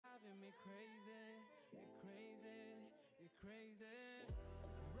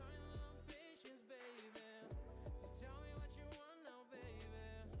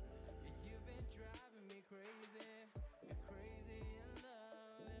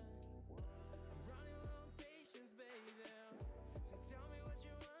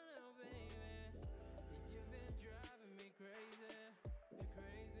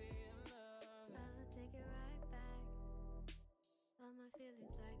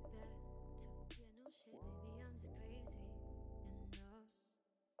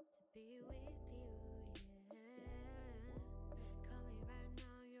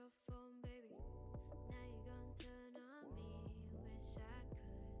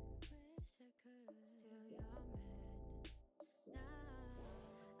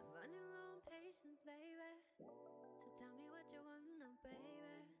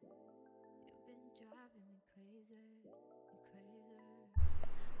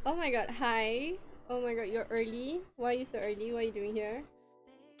Oh my god, hi. Oh my god, you're early. Why are you so early? What are you doing here?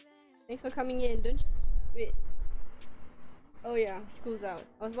 Thanks for coming in. Don't wait. Oh yeah, school's out.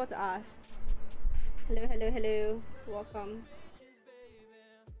 I was about to ask. Hello, hello, hello. Welcome.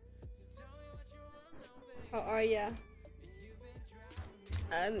 How are ya?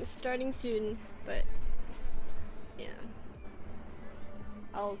 I'm starting soon, but yeah.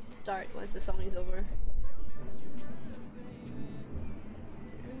 I'll start once the song is over.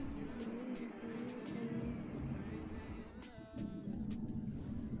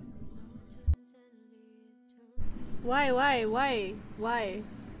 Why? Why?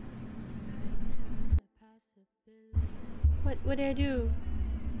 What did I do?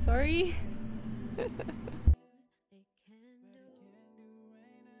 Sorry?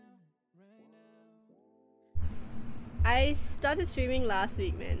 I started streaming last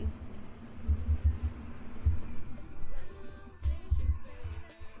week, man.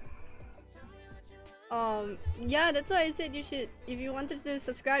 Yeah, that's why I said you should, if you wanted to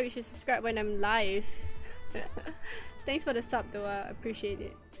subscribe, you should subscribe when I'm live. Thanks for the sub though, I appreciate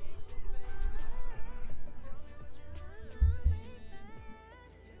it.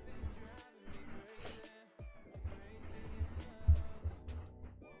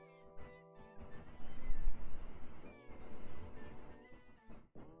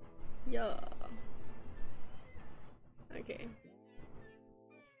 Yeah. Okay.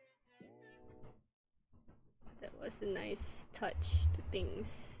 That was a nice touch to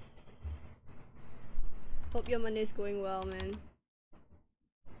things. Hope your Monday is going well, man.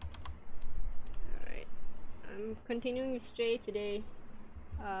 Alright. I'm continuing with Stray today.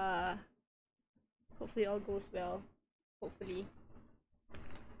 Hopefully all goes well. Hopefully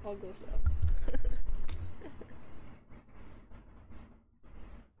all goes well.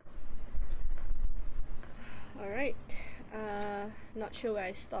 Alright. Not sure where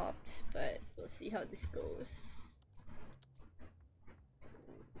I stopped, but we'll see how this goes.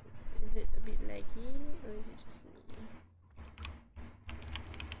 Is it a bit laggy, or is it just me?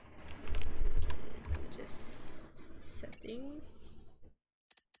 Just settings.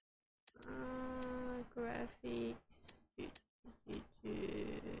 Graphics.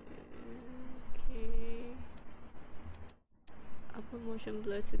 Okay. I'll put motion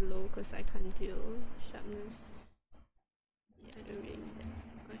blur to low because I can't deal. Sharpness. Yeah, I don't really need that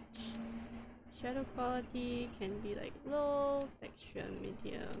much. Shadow quality can be like low, texture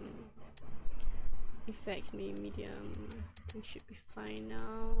medium, effects maybe medium. I think should be fine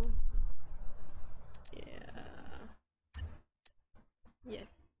now. Yeah.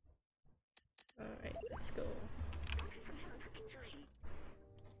 Yes. Alright, let's go.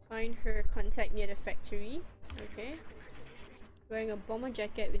 Find her contact near the factory. Okay. Wearing a bomber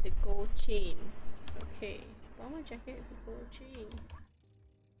jacket with a gold chain. Okay. Bomber jacket with a gold chain.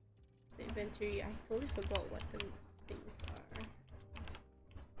 The inventory, I totally forgot what the things are.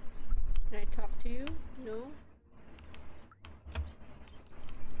 Can I talk to you? No?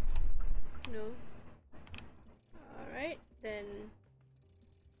 No? Alright, then...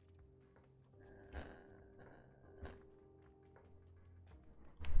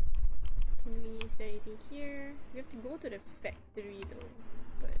 is there anything here? We have to go to the factory though,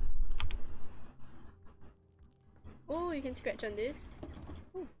 but... Oh, you can scratch on this.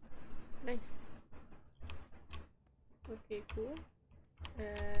 Oh, nice. Okay, cool.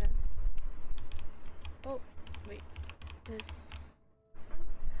 Oh, wait. This...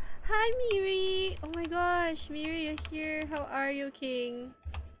 Hi, Miri! Oh my gosh, Miri, you're here. How are you, King?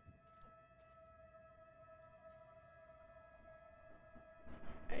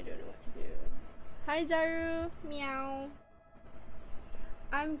 I don't know what to do. Hi, Zaru! Meow!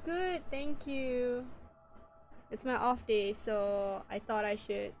 I'm good, thank you. It's my off day, so I thought I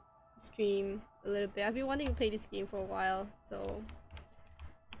should stream a little bit. I've been wanting to play this game for a while, so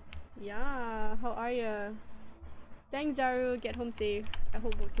yeah. How are you? Thanks, Zaru. Get home safe. I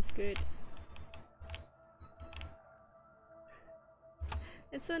hope work is good.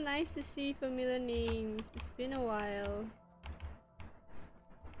 It's so nice to see familiar names. It's been a while.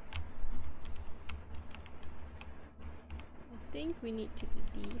 I think we need to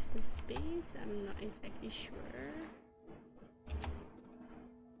leave the space. I'm not exactly sure.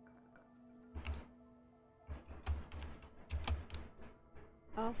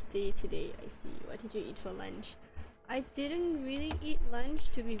 Off day today, I see. What did you eat for lunch? I didn't really eat lunch,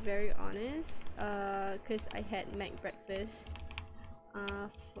 to be very honest, because I had Mac breakfast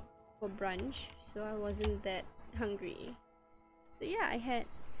for brunch, so I wasn't that hungry. So yeah, I had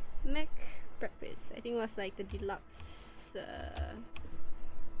Mac breakfast. I think it was like the deluxe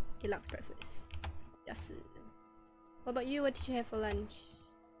breakfast. Yes. What about you? What did you have for lunch?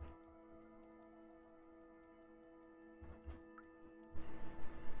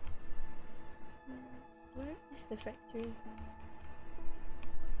 Where is the factory?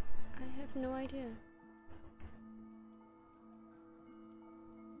 I have no idea.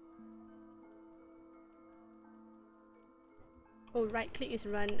 Oh, right click is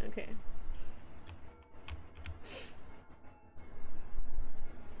run, okay.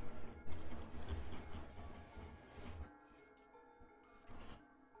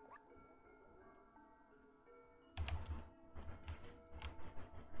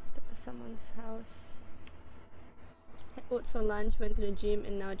 Someone's house. Had oats for lunch, went to the gym,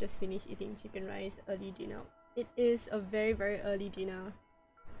 and now just finished eating chicken rice. Early dinner. It is a very, very early dinner.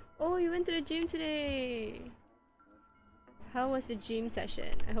 Oh, you went to the gym today! How was the gym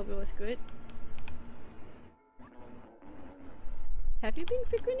session? I hope it was good. Have you been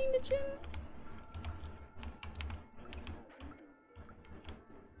frequenting the gym?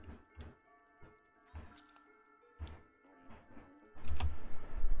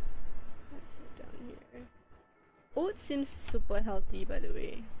 Let's sit down here. Oats seems super healthy, by the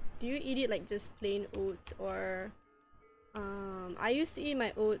way. Do you eat it like just plain oats, or I used to eat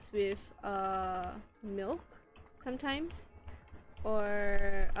my oats with milk sometimes,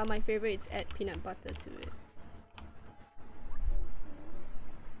 or my favorite is add peanut butter to it.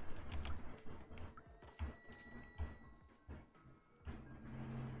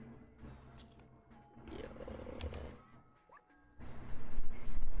 Yo.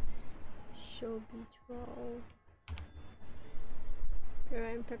 Show B12. Here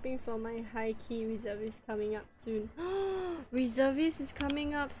I'm prepping for my high key reservist coming up soon. Reservist is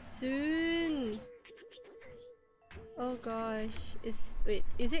coming up soon! Oh gosh. Wait,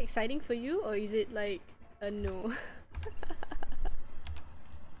 is it exciting for you, or is it like a no?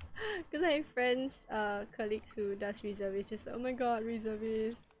 Because I have friends, colleagues who does reservist, just like, oh my god,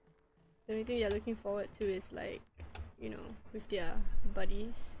 reservist. The only thing they're looking forward to is like, you know, with their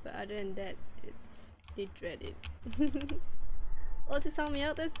buddies, but other than that, they dread it. Oh, to sound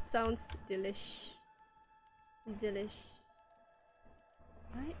milk, that sounds delish. Delish.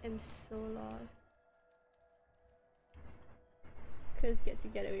 I am so lost. Cause get to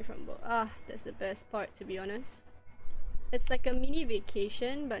get away from work. Ah, that's the best part, to be honest. It's like a mini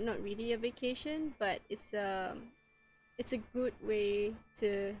vacation, but not really a vacation, but it's a good way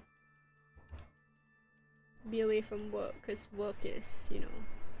to be away from work, cause work is, you know,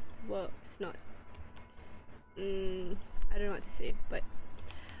 work's not I don't know what to say, but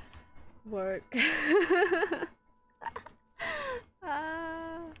work.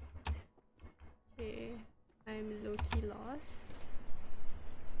 Okay, I'm low-key lost.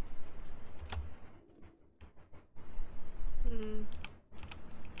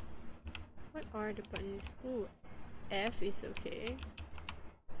 What are the buttons? Ooh, F is okay.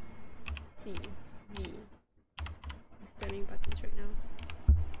 C, V. I'm spamming buttons right now.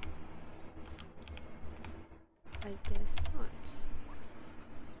 I guess not.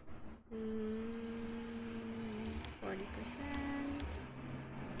 40%.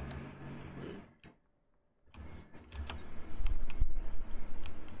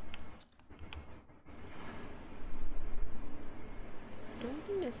 Don't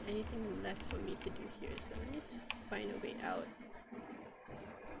think there's anything left for me to do here, so let me just find a way out.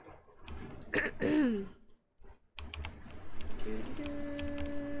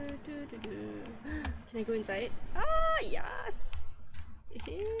 Can I go inside? Ah, yes!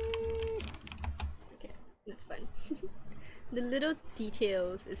 Okay, that's fun. The little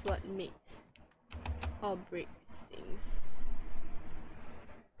details is what makes or breaks things.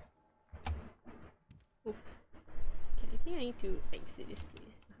 Oof. Okay, I think I need to exit this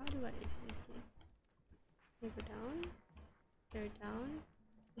place. How do I exit this place? Can I go down? Go down?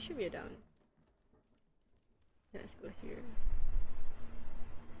 There should be a down. Let's go here.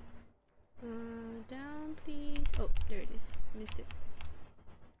 Down, please. Oh, there it is. Missed it.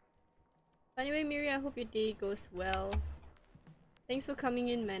 Anyway, Miri, I hope your day goes well. Thanks for coming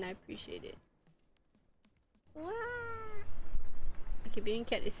in, man. I appreciate it. Wow. Okay, being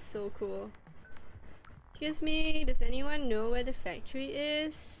cat is so cool. Excuse me, does anyone know where the factory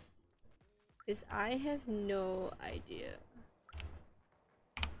is? Because I have no idea.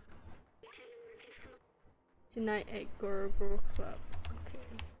 Tonight at GOOO Club. Okay.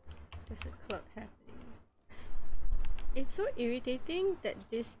 There's a club happening. It's so irritating that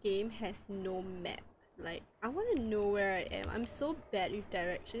this game has no map. Like, I want to know where I am. I'm so bad with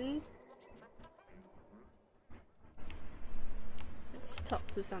directions. Let's talk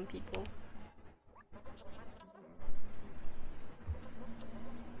to some people.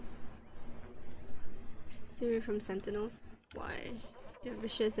 Stay away from sentinels. Why? They're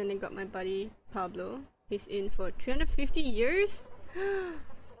vicious, and I got my buddy Pablo. He's in for 350 years?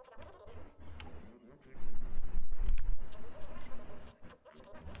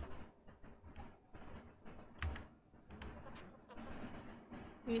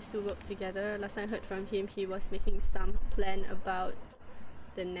 We used to work together. Last time I heard from him, he was making some plan about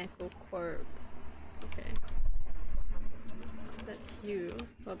the Neko Corp. Okay. That's you.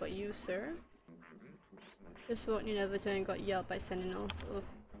 What about you, sir? Just walked in Everton and got yelled by sentinels. Oh.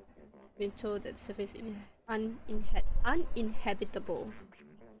 Been told that the surface is uninhabitable.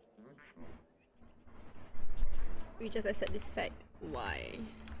 We just accept this fact. Why?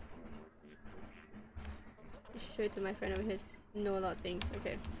 I should show it to my friend over here. Know a lot of things.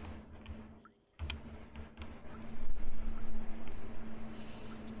 Okay.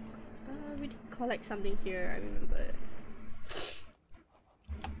 We did collect something here, I remember.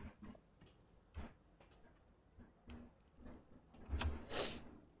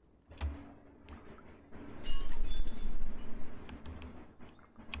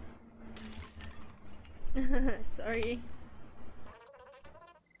 Sorry.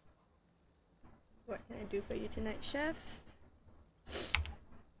 What can I do for you tonight, chef?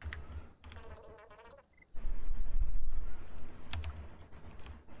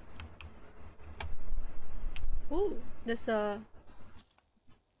 Ooh, there's a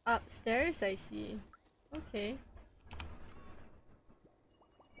upstairs, I see. Okay.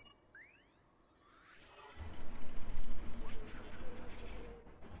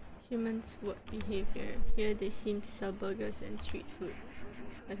 Humans' work behavior. Here they seem to sell burgers and street food.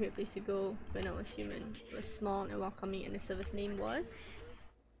 My favorite place to go when I was human. It was small and welcoming, and the service name was...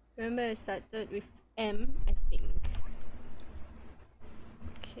 Remember, it started with M, I think.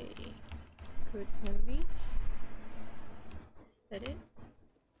 Okay. Good memories. Is that it?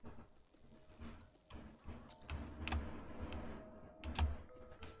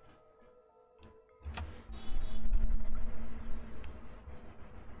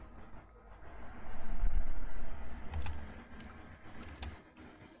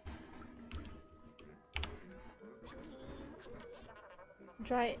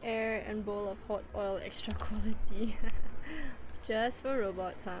 Dry air and bowl of hot oil, extra quality. Just for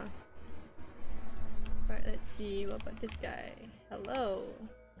robots, huh? Alright, let's see. What about this guy? Hello.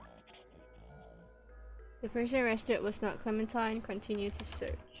 The person arrested was not Clementine. Continue to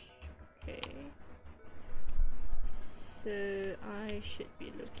search. Okay. So I should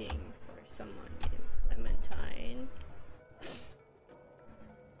be looking for someone named Clementine.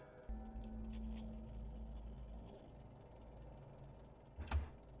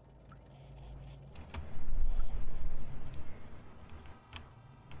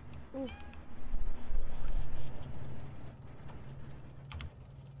 Ooh.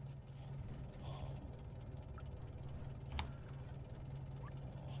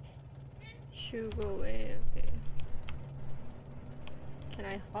 Should go away, okay. Can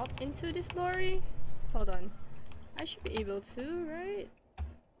I hop into this lorry? Hold on. I should be able to, right?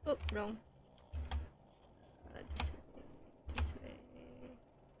 Oh, wrong. This way. This way.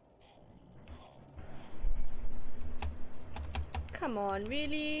 Come on,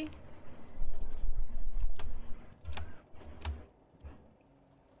 really?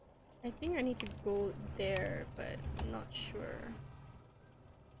 I think I need to go there, but I'm not sure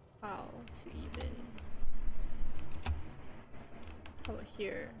how to even... How about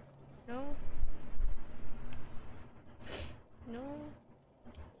here? No? No?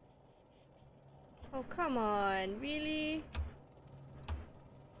 Oh, come on, really?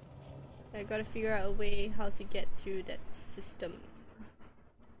 I gotta figure out a way how to get through that system.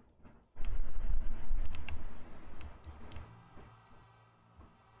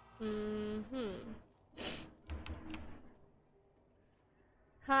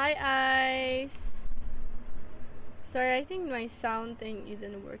 Hi, Ice. Sorry, I think my sound thing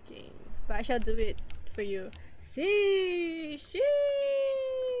isn't working, but I shall do it for you. See, sheesh.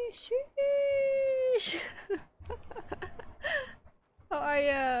 How are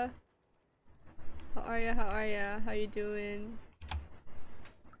ya? How are ya? How are ya? How you doing?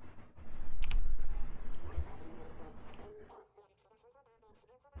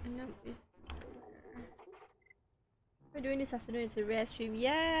 We're doing this afternoon. It's a rare stream.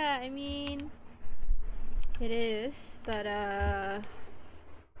 Yeah, I mean, it is, but yeah,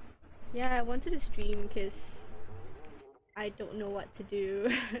 I wanted to stream because I don't know what to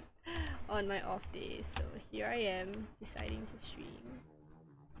do on my off days, so here I am deciding to stream.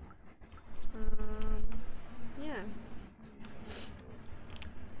 Yeah.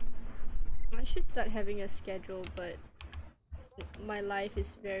 I should start having a schedule, but my life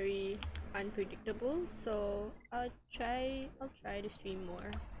is very unpredictable, so I'll try to stream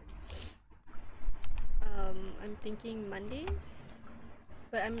more. I'm thinking Mondays,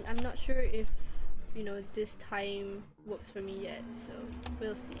 but I'm not sure if, you know, this time works for me yet, so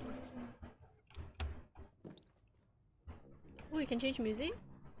we'll see. Oh, you can change music?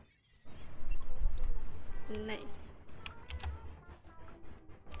 Nice.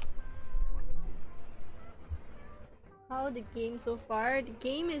 How the game so far? The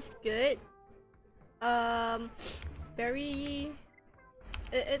game is good. Very.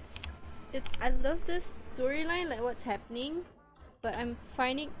 It's. I love the storyline, like what's happening, but I'm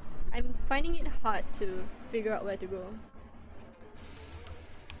finding it hard to figure out where to go.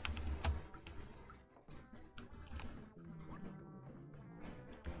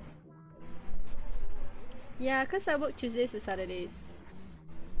 Yeah, cause I work Tuesdays to Saturdays.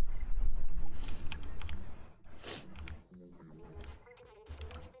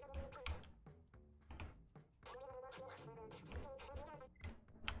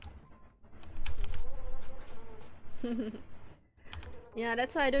 Yeah,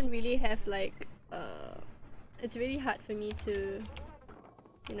 that's why I don't really have like it's really hard for me to,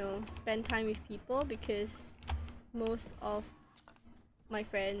 you know, spend time with people because most of my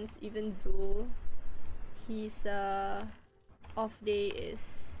friends, even Zul, his off day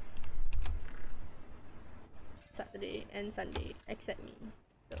is Saturday and Sunday, except me.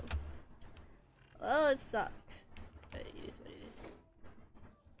 So, well, it sucks, but it is what it is.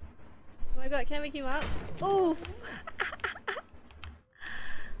 Oh my god, can I wake him up? Oof!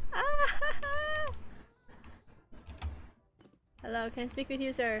 Hello, can I speak with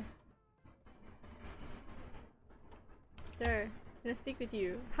you, sir? Sir, can I speak with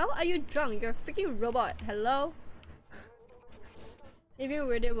you? How are you drunk? You're a freaking robot. Hello? Even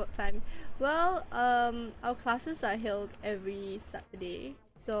we're there work time. Well, our classes are held every Saturday.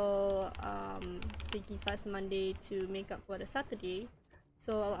 So, they give us Monday to make up for the Saturday.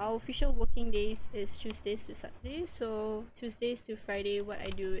 So our official working days is Tuesdays to Saturday. So Tuesdays to Friday, what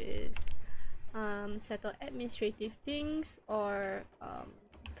I do is settle administrative things or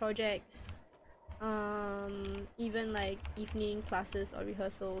projects, even like evening classes or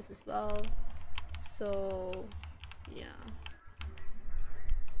rehearsals as well. So yeah,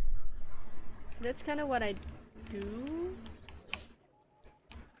 so that's kind of what I do,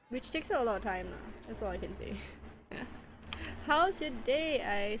 which takes a lot of time. That's all I can say. How's your day,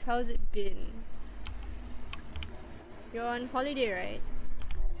 Ice? How's it been? You're on holiday, right?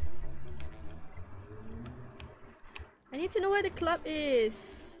 I need to know where the club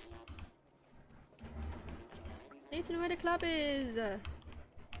is. I need to know where the club is.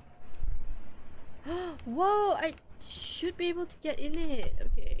 Whoa, I should be able to get in it.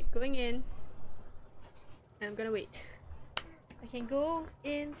 Okay, going in. I'm gonna wait. I can go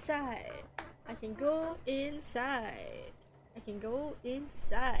inside. I can go inside. I can go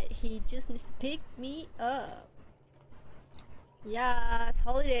inside. He just needs to pick me up. Yes,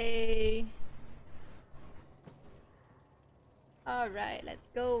 holiday. Alright, let's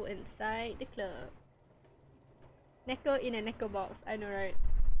go inside the club. Neko in a Neko box. I know, right?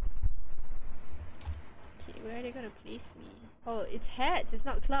 Okay, where are they gonna place me? Oh, it's hats. It's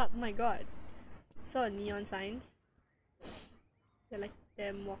not club. Oh my god. Saw neon signs. They let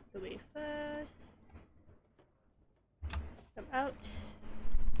them walk away first. Come out.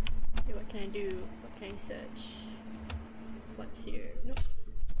 Okay, what can I do? What can I search? What's here? Nope.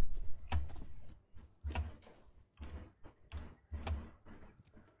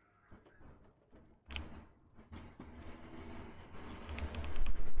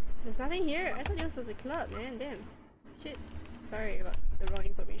 There's nothing here. I thought this was a club, man. Damn. Shit. Sorry about the wrong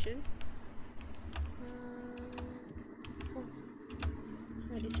information. Oh.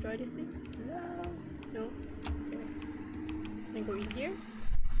 Can I destroy this thing? No. No. Okay. Can I go in here?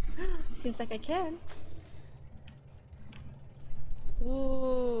 Seems like I can.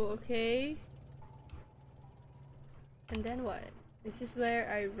 Ooh, okay. And then what? Is this where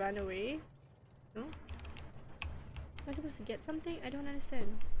I run away? No? Am I supposed to get something? I don't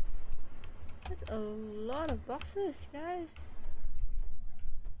understand. That's a lot of boxes, guys.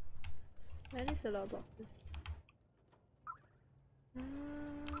 That is a lot of boxes.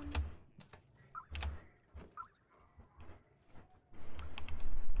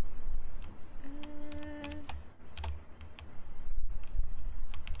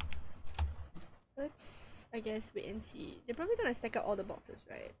 Let's, I guess, wait and see. They're probably gonna stack up all the boxes,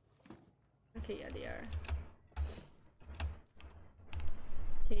 right? Okay, yeah, they are.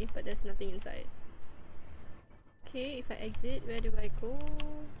 Okay, but there's nothing inside. Okay, if I exit, where do I go?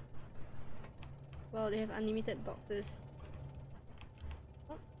 Wow, they have unlimited boxes.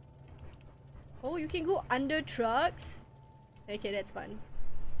 Oh, oh, you can go under trucks? Okay, that's fun.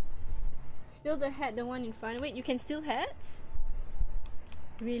 Still the hat, the one in front. Wait, you can steal hats?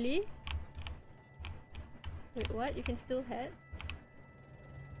 Really? Wait, what? You can steal hats?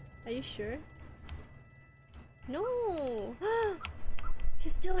 Are you sure? No! You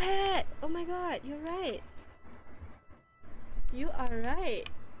can steal hat! Oh my god, you're right. You are right.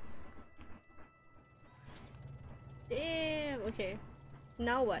 Damn! Okay.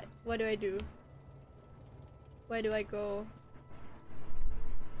 Now what? What do I do? Where do I go?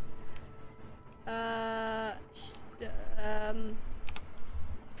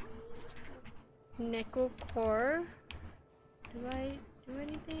 Neko Core? Do I do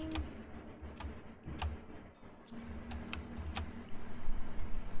anything?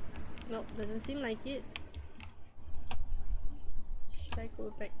 Nope, doesn't seem like it. Should I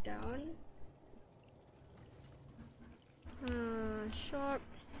go back down?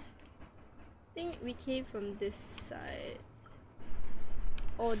 Shops. I think we came from this side.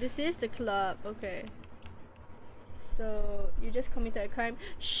 Oh, this is the club. Okay. So, you just committed a crime.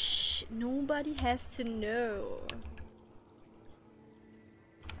 Shh! Nobody has to know.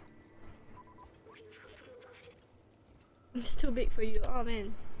 It's too big for you. Oh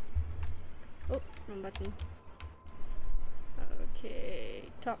man. Oh, wrong button. Okay.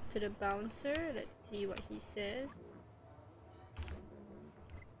 Talk to the bouncer. Let's see what he says.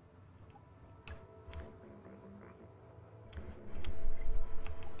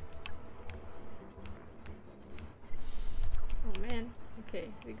 Oh man. Okay,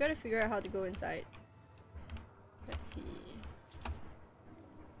 we gotta figure out how to go inside. Let's see.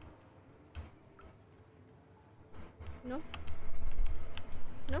 No?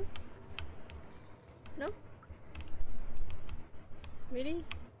 No? No? Really?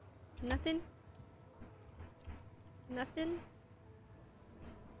 Nothing? Nothing?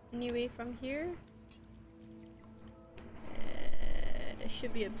 Anyway, from here? There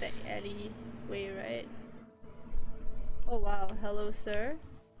should be a back alley way, right? Oh wow, hello sir.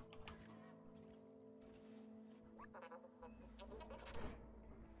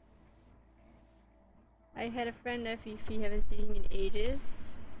 I had a friend if you haven't seen him in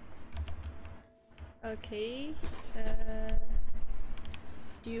ages. Okay.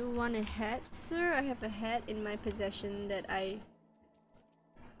 Do you want a hat, sir? I have a hat in my possession that I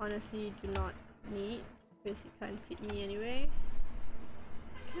honestly do not need because it can't fit me anyway.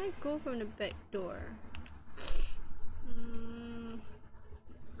 Can I go from the back door?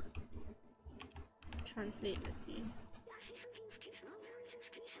 Translate, let's see.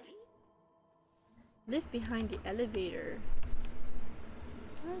 Live behind the elevator.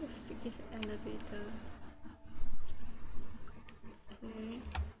 Where the frick is the elevator? Okay.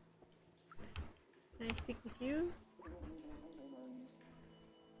 Can I speak with you?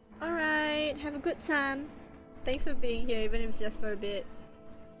 Alright, have a good time. Thanks for being here, even if it's just for a bit.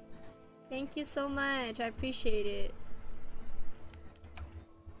 Thank you so much, I appreciate it.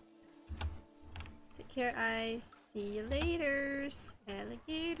 Take care, eyes. See you later,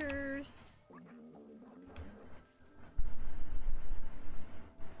 alligators.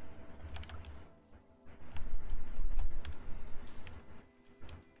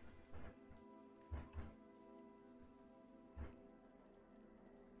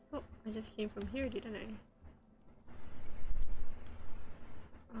 Oh, I just came from here, didn't I?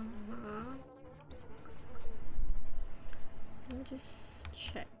 Let me just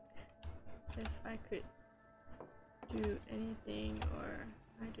check if I could do anything or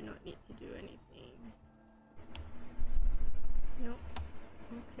I do not need to do anything. Nope.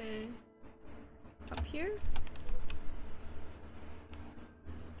 Okay. Up here?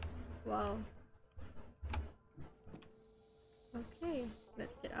 Wow. Okay,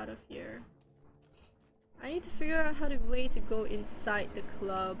 let's get out of here. I need to figure out how the way to go inside the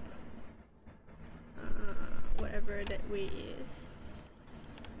club. Whatever that way is.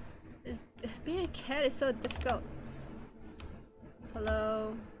 Being a cat is so difficult.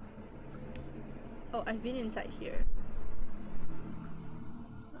 Hello? Oh, I've been inside here.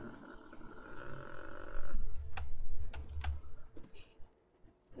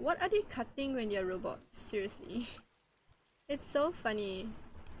 What are they cutting when you're robots? Seriously. It's so funny.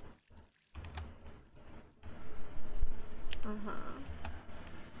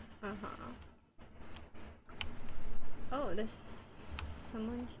 Oh, there's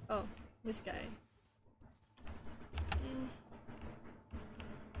someone. Oh, this guy.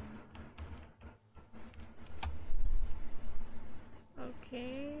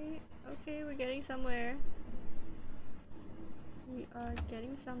 Okay, we're getting somewhere. We are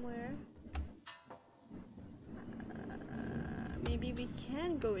getting somewhere. Maybe we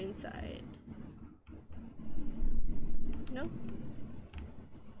can go inside. No?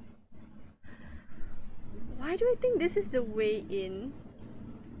 Why do I think this is the way in?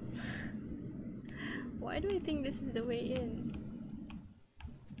 Why do I think this is the way in?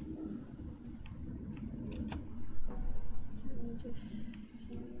 Can we just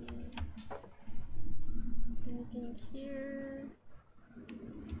see anything here?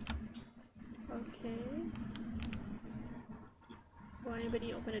 Okay. Will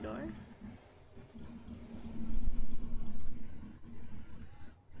anybody open the door?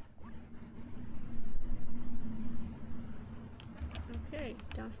 Okay,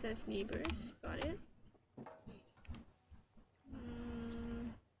 downstairs neighbors, got it.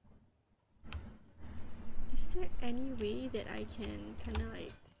 Is there any way that I can kinda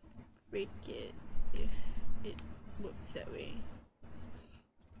like break it if it works that way?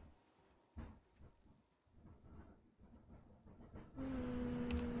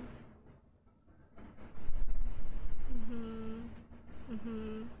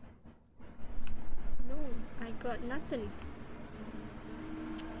 No, I got nothing.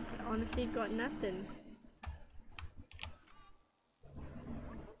 I honestly got nothing.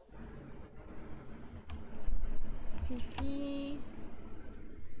 Fifi.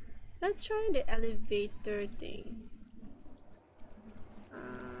 Let's try the elevator thing.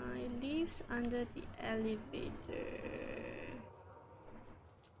 It lives under the elevator.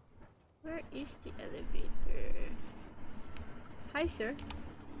 Where is the elevator? Hi, sir.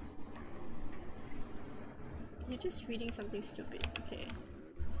 You're just reading something stupid. Okay.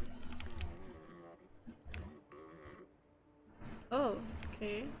 Oh,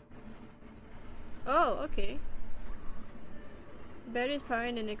 okay. Oh, okay. Battery is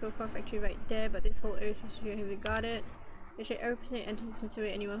powering the nickel core factory right there, but this whole area is restricted. We got it. They should every percent enter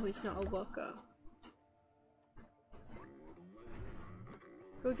to anyone who is not a worker.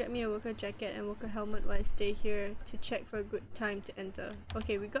 Go get me a worker jacket and worker helmet while I stay here to check for a good time to enter.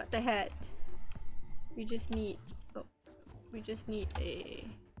 Okay, we got the hat. We just need a we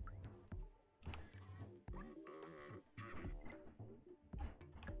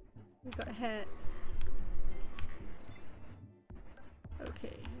got a hat.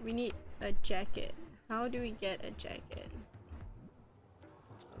 Okay, we need a jacket. How do we get a jacket?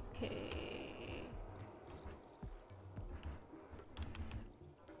 Okay.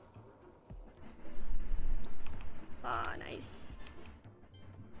 Ah, nice.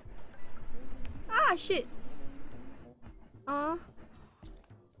 Ah, shit! Okay,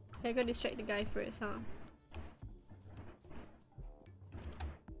 I gotta distract the guy first, huh?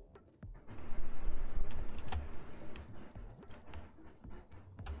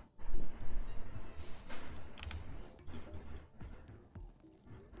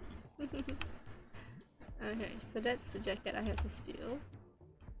 Okay, so that's the jacket I have to steal.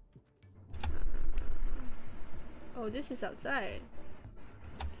 Oh, this is outside.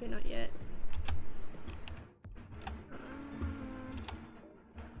 Okay, not yet.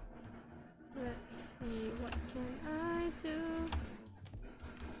 Let's see, what can I do?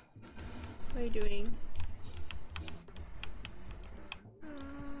 What are you doing?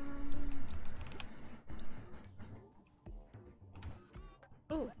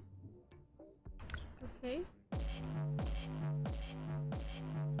 Oh. Okay.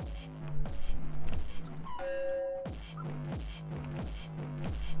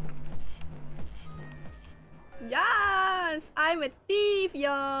 Yes! I'm a thief,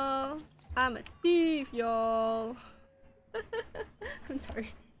 y'all! I'm a thief, y'all! I'm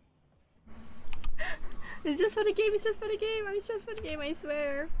sorry. It's just for the game, it's just for the game, it's just for the game, I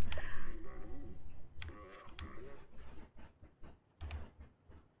swear.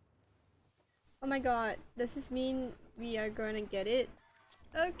 Oh my god, does this mean we are gonna get it?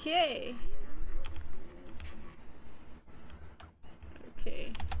 Okay.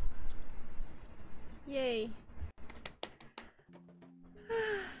 Okay. Yay.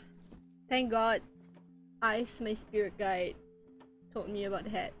 Thank God Ice, my spirit guide, told me about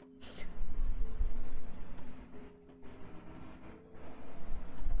the hat.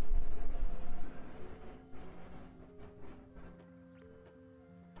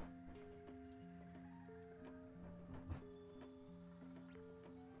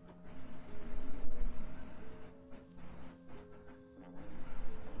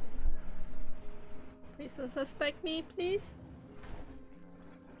 Please don't suspect me, please.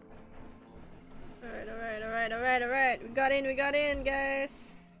 Alright. We got in,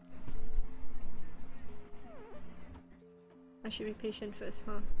 guys. I should be patient first,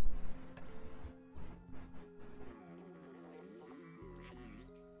 huh?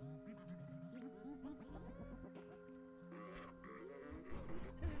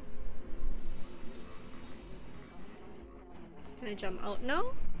 Can I jump out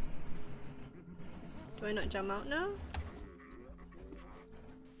now? Do I not jump out now?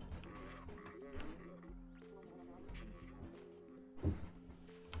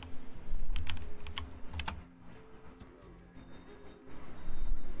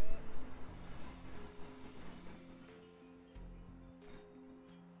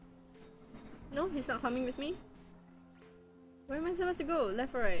 No, he's not coming with me. Where am I supposed to go?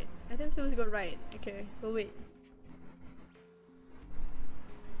 Left or right? I think I'm supposed to go right. Okay, we'll wait.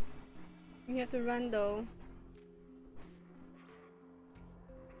 We have to run though.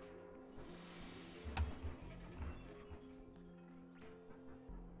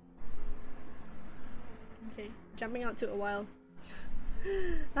 Okay, jumping out took a while.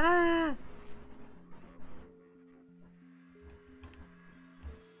 Ah!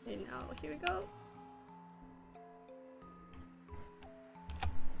 Okay, now here we go.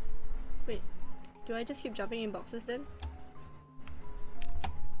 Wait, do I just keep jumping in boxes then?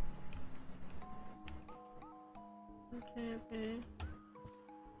 Okay.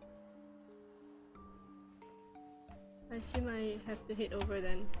 I assume I have to head over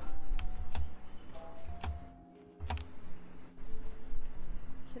then.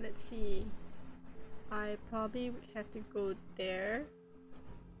 Okay, let's see. I probably have to go there.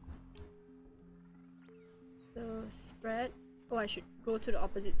 So, spread. Oh, I should go to the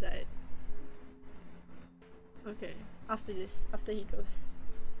opposite side. Okay, after this, after he goes.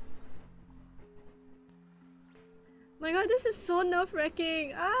 My god, this is so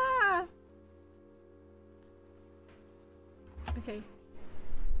nerve-wracking! Ah! Okay.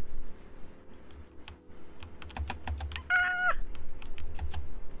 Ah!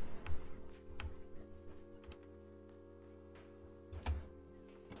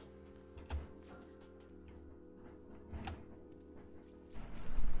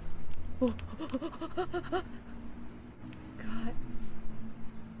 Oh. God.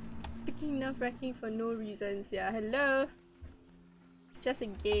 Freaking nerve-wracking for no reasons, yeah. Hello? It's just a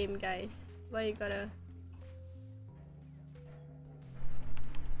game, guys. Why you gotta...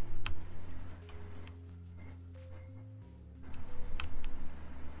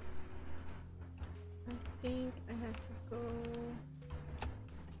 I think I have to go...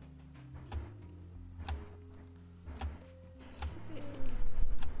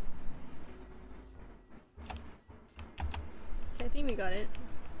 Okay, I think we got it.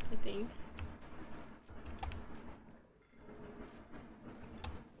 I think.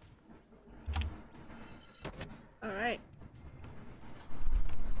 Alright.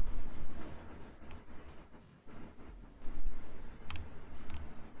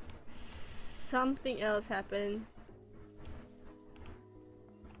 Something else happened.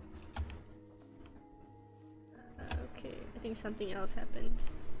 Okay, I think something else happened.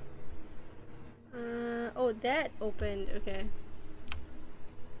 Oh, that opened. Okay.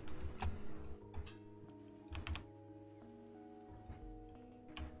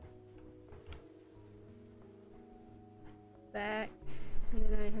 Back, and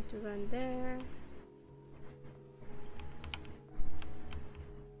then I have to run there.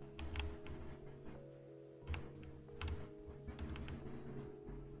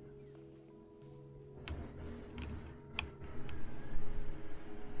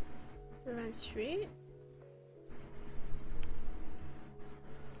 Run straight.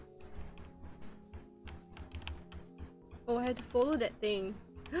 Oh, I have to follow that thing.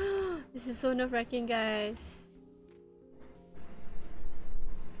 This is so nerve-wracking, guys.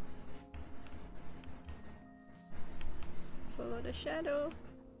 Follow the shadow.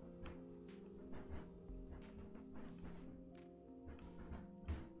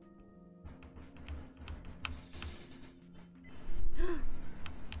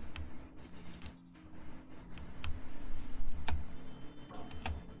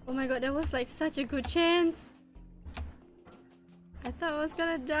 Oh my god, that was like such a good chance. I thought I was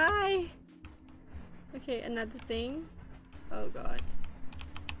gonna die. Okay, another thing. Oh god.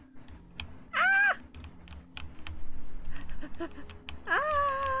 Ah!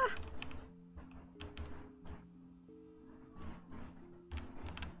 Ah!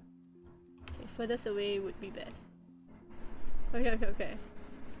 Okay, furthest away would be best. Okay.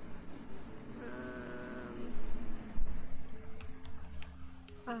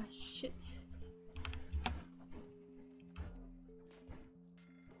 Ah, shit.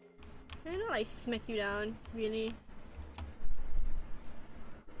 Can I not like smack you down? Really?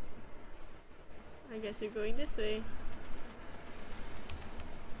 I guess we're going this way.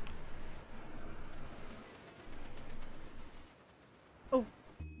 Oh!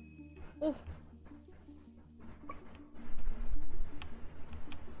 Oh!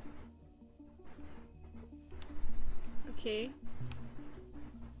 Okay.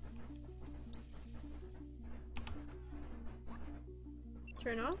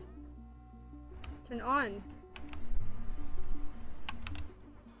 Turn off? Turn on.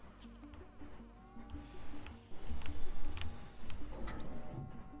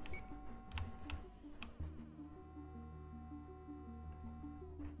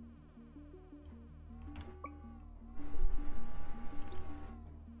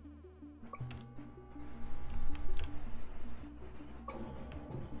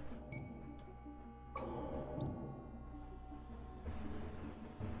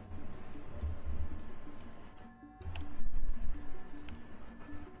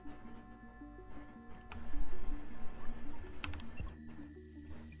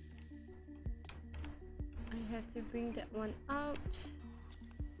 I have to bring that one out.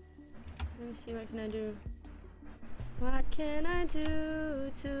 Let me see, what can I do? What can I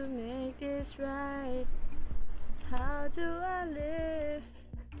do to make this right? How do I live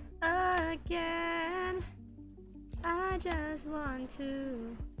again? I just want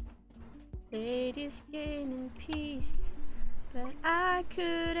to play this game in peace, but I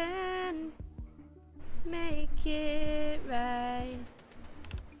couldn't make it right.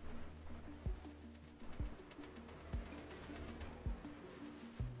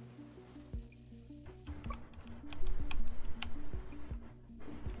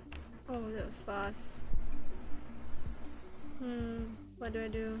 Oh, that was fast. What do I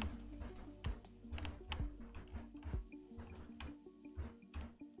do?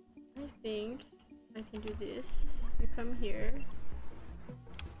 I think I can do this. You come here.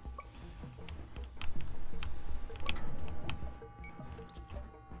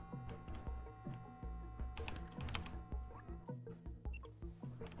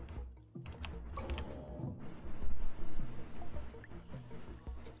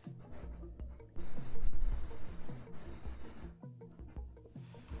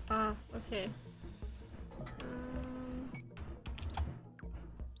 Ah, okay.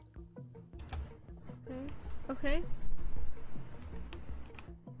 Okay.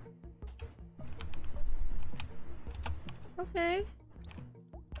 Okay.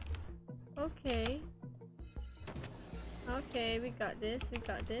 Okay. Okay, we got this. We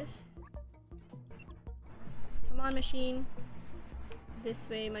got this. Come on, machine. This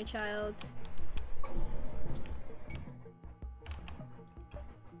way, my child.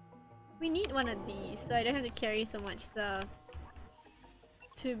 We need one of these, so I don't have to carry so much stuff.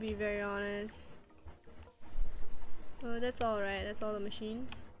 To be very honest. Oh, that's alright. That's all the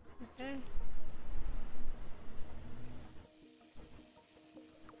machines. Okay.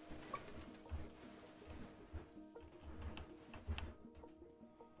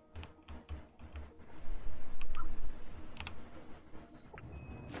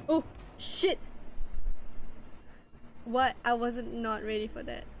 Oh, shit! What? I wasn't not ready for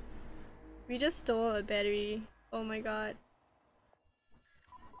that. We just stole a battery. Oh my god.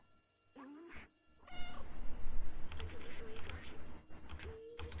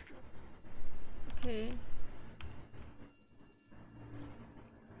 Okay.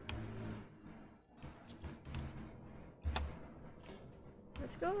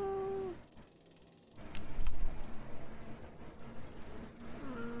 Let's go!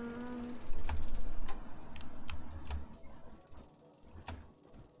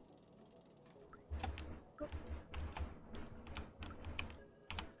 Go.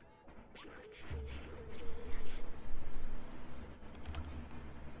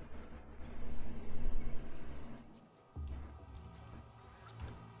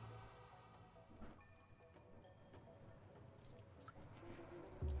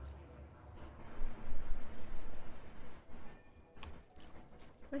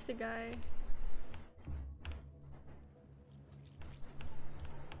 Where's the guy?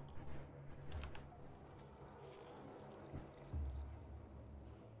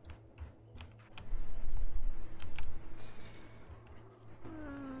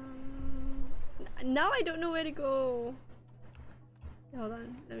 now I don't know where to go. Hold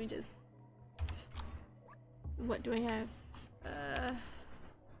on, let me just... What do I have?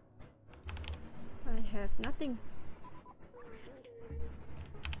 I have nothing.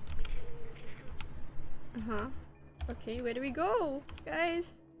 Uh-huh. Okay, where do we go? Guys!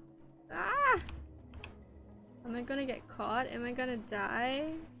 Ah! Am I gonna get caught? Am I gonna die?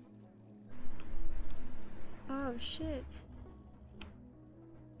 Oh shit.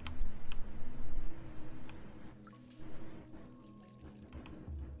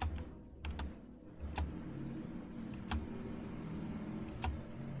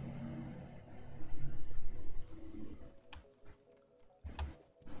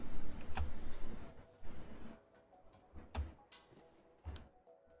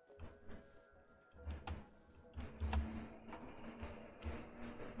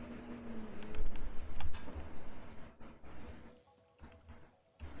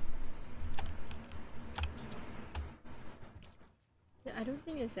 I don't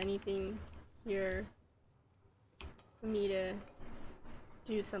think there's anything here for me to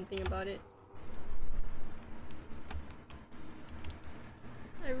do something about it.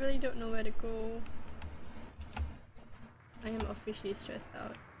 I really don't know where to go. I am officially stressed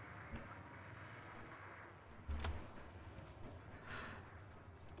out.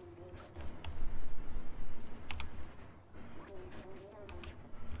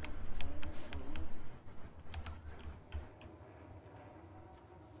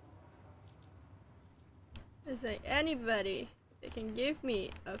 Is there anybody that can give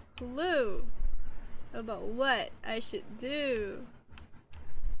me a clue about what I should do?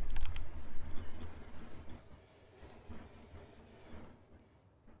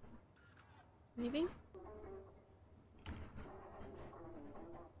 Anything?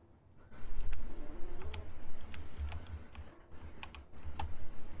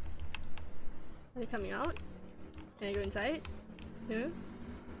 Are they coming out? Can I go inside? No?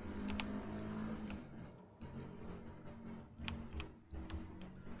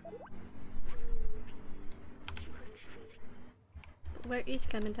 Where is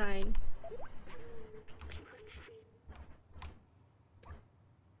Clementine?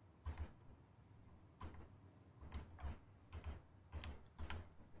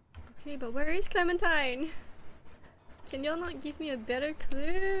 Okay, but where is Clementine? Can y'all not give me a better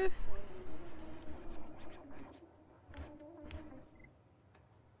clue?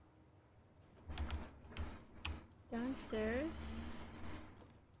 Downstairs?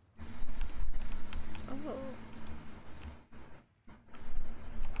 Oh.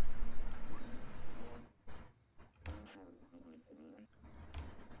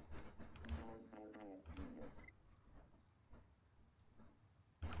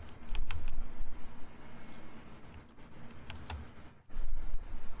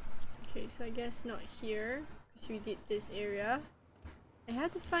 Okay, so I guess not here, because we did this area. I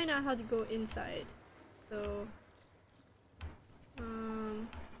have to find out how to go inside. So...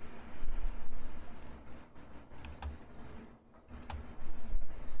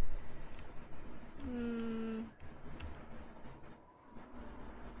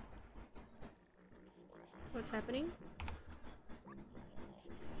 What's happening?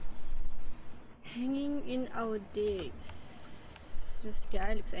 Hanging in our digs. This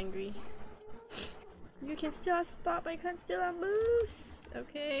guy looks angry. You can steal a spot, but you can't steal our moves!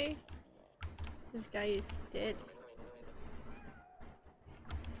 Okay. This guy is dead.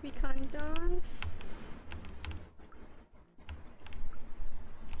 We can't dance.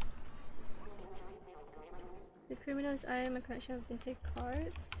 The criminal's eye and my collection of vintage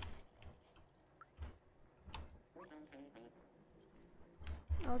cards.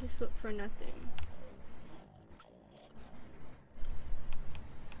 I'll just look for nothing.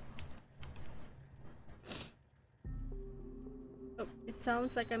 Oh, it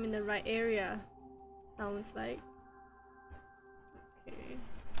sounds like I'm in the right area. Sounds like. Okay.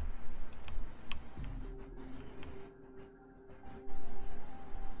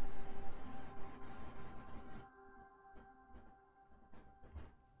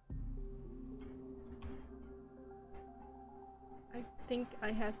 I think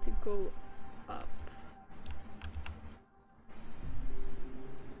I have to go up.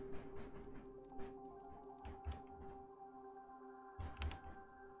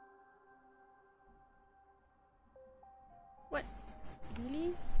 What?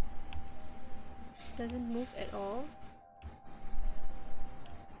 Really? Doesn't move at all?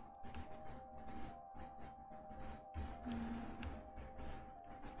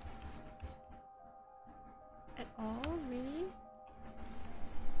 At all? Really?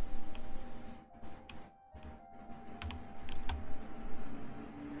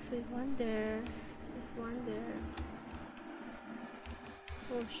 So one there, There's one there.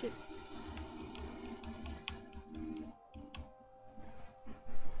 Oh shit.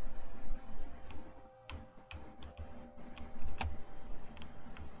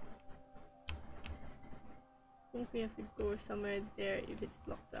 I think we have to go somewhere there if it's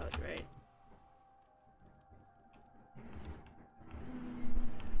blocked out, right?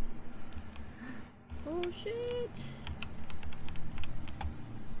 Oh shit!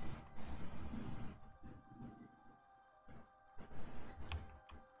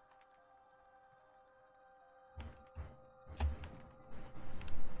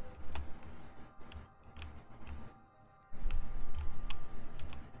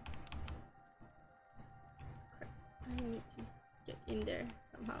 I need to get in there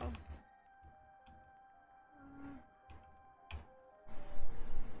somehow.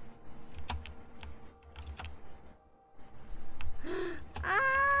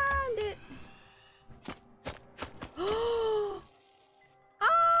 Ah, dude.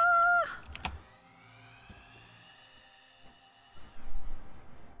 Ah!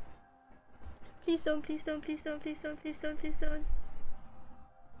 Please don't, please don't, please don't, please don't, please don't, please don't.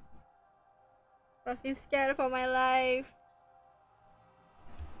 Fucking scared for my life.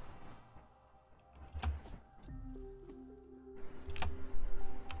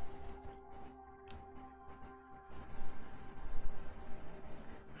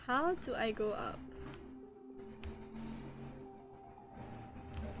 How do I go up?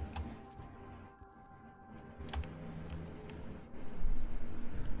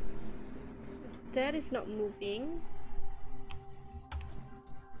 That is not moving.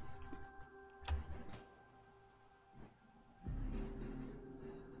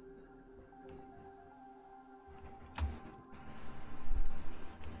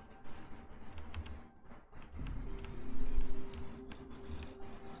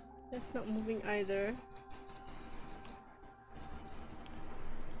 That's not moving either.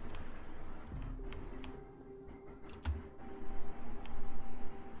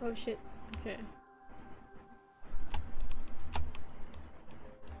 Oh shit, okay.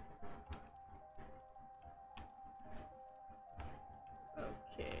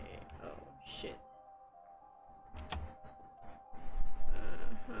 Okay, oh shit.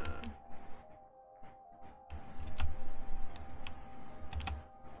 Uh-huh.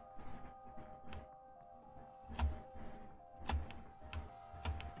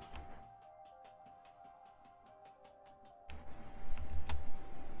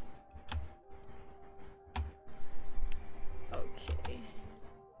 Okay.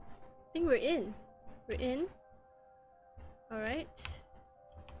 I think we're in. We're in. Alright.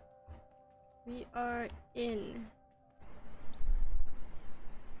 We are in.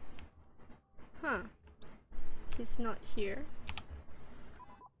 Huh. He's not here.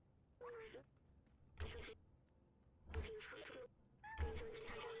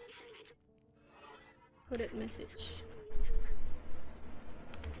 Coded message.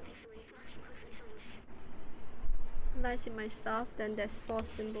 Lies in my stuff, then there's 4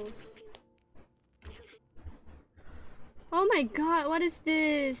 symbols. Oh my god, what is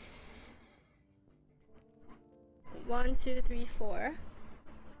this? 1, 2, 3, 4.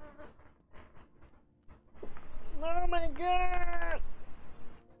 Oh my god!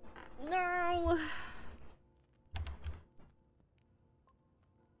 No!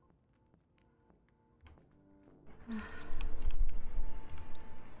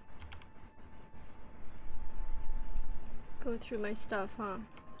 Go through my stuff, huh?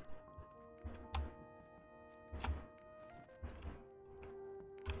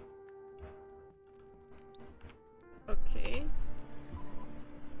 Okay.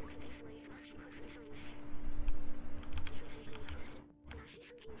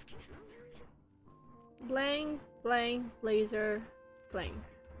 Blank, blank, laser, blank.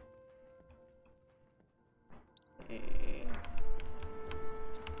 Okay.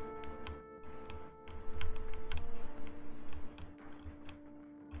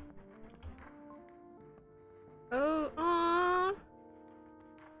 Oh, aww.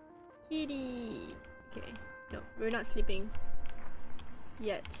 Kitty. Okay, no, we're not sleeping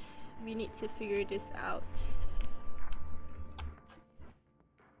yet. We need to figure this out.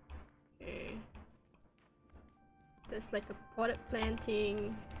 Okay. There's like a potted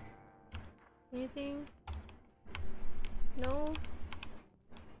planting. Anything? No?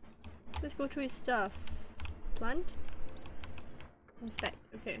 Let's go through his stuff. Plant? Inspect,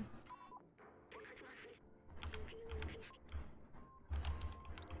 okay.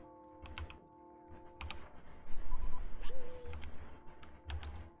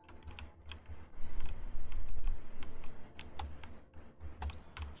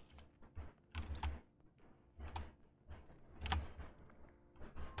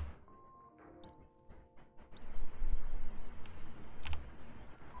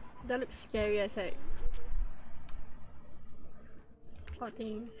 That looks scary as heck. What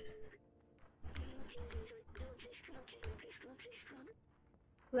thing?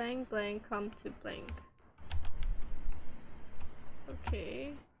 Blank blank come to blank.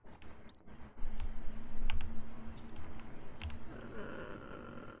 Okay.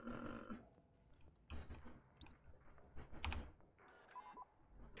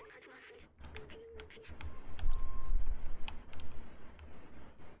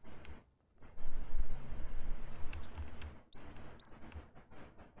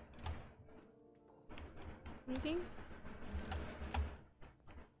 Anything?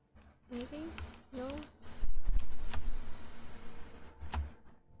 Anything? No?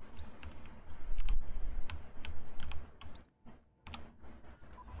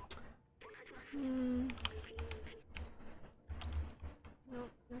 No,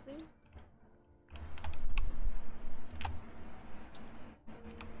 nothing?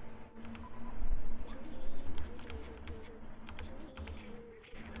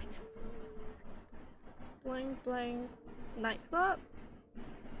 Blank blank nightclub?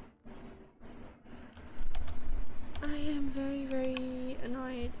 I am very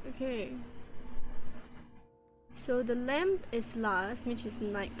annoyed. Okay. So the lamp is last, which is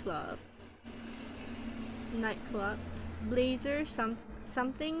nightclub. Nightclub. Blazer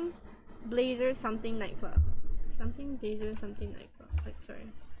something blazer something nightclub. Something blazer something nightclub. Like, sorry.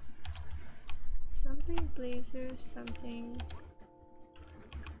 Something blazer something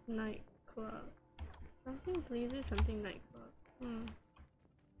nightclub. Something blazer something nightclub.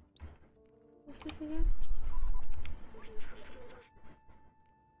 What's this again?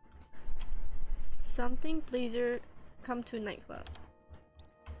 Something blazer come to nightclub.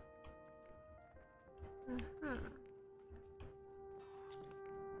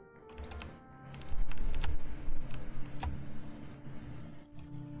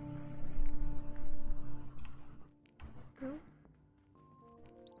 No?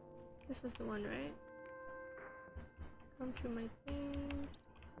 This was the one, right? Come to my things.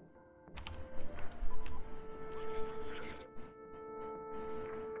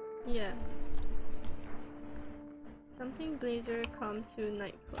 Yeah. Something blazer come to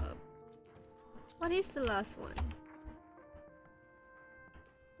nightclub. What is the last one?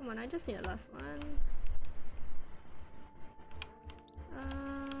 Come on, I just need a last one.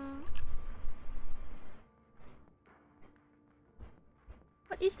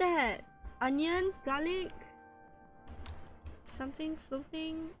 What is that? Onion? Garlic? Something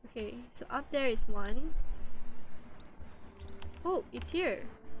floating? Okay, so up there is one. Oh, it's here.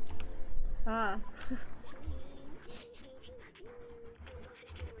 Ah.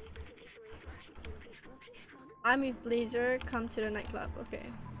 I'm with Blazer, come to the nightclub. Okay.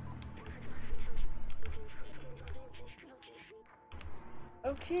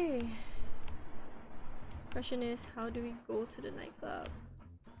 Okay. Question is, how do we go to the nightclub?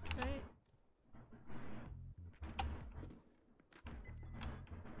 Right?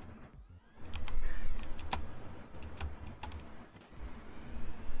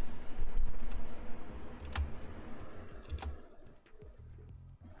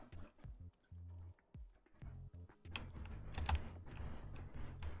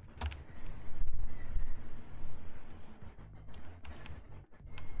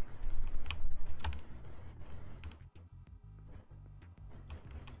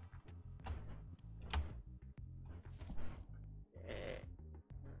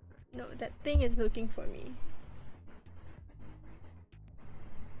 No, that thing is looking for me.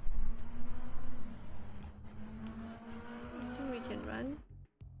 I think we can run.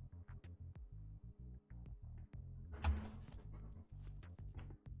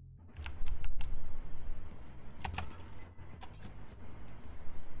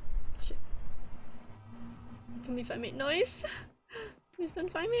 Shit. I can't believe I made noise. Please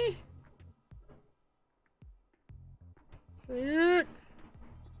don't find me. Frick.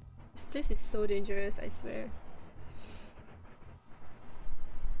 This place is so dangerous, I swear.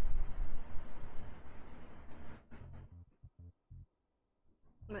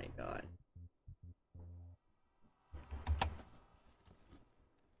 My god.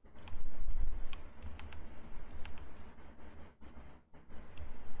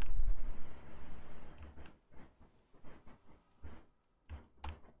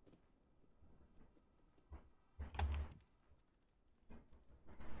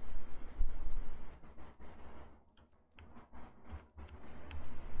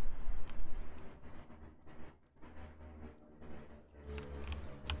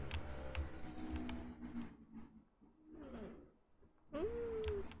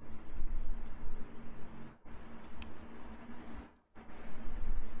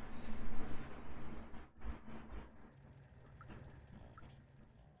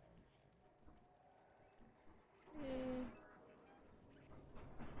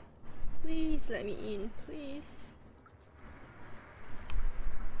 Please let me in, please.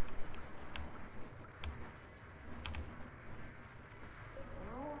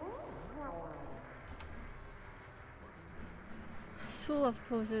 It's full of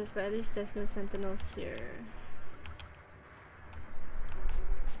posers, but at least there's no sentinels here.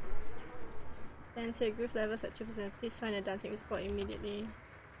 Dance your groove levels at 2%. Please find a dancing spot immediately.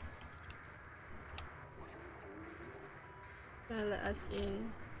 Gonna let us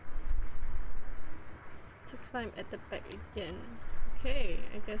in. To climb at the back again. Okay,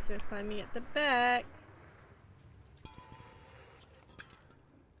 I guess we're climbing at the back.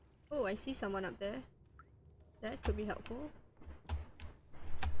 Oh, I see someone up there. That could be helpful.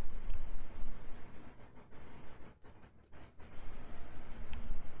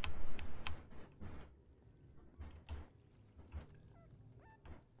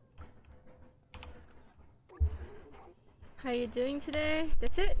 How are you doing today?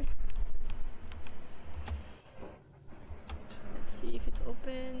 That's it? Let's see if it's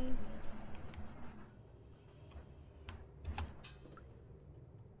open.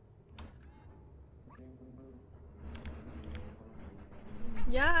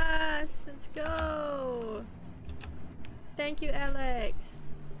 Yes! Let's go! Thank you, Alex!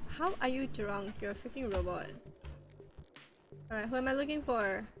 How are you drunk? You're a freaking robot. Alright, who am I looking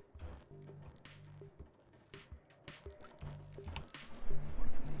for?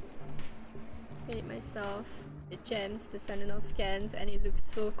 Hate myself. It jams the sentinel scans and it looks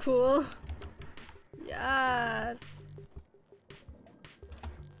so cool. Yes!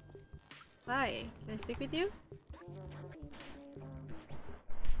 Hi, can I speak with you?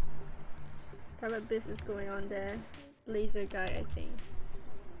 Private business going on there. Blazer guy, I think.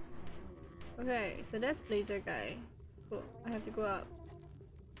 Okay, so that's Blazer guy. Cool, I have to go up.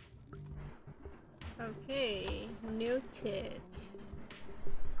 Okay, noted.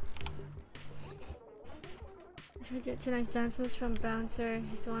 I get tonight's dance moves from Bouncer.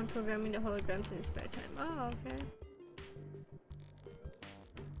 He's the one programming the holograms in his spare time. Oh, okay.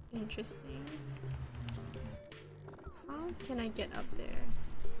 Interesting. How can I get up there?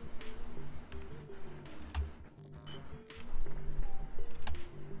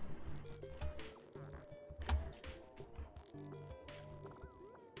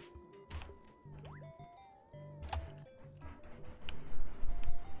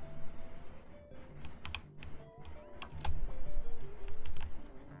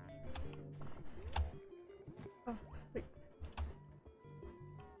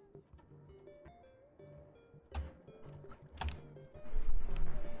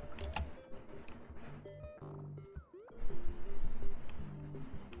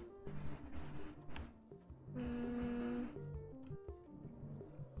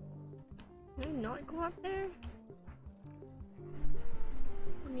 Not go up there?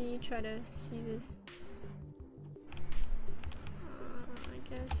 Let me try to see this. I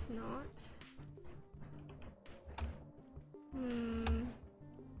guess not.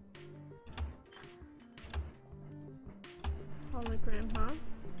 Hologram, huh?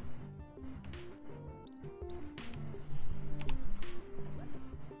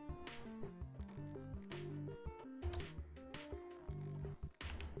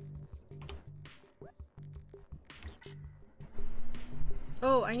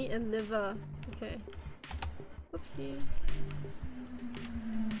 Oh, I need a liver. Okay. Oopsie.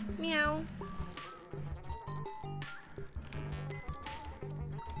 Meow.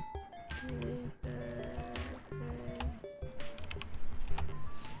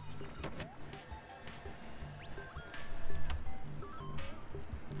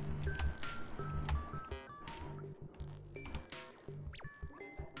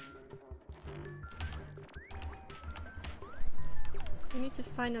 I need to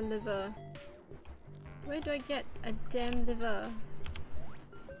find a liver. Where do I get a damn liver?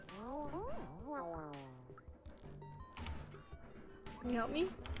 Can you help me?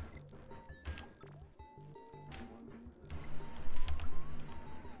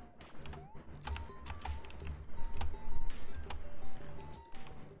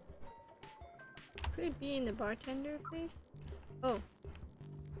 Could it be in the bartender place? Oh.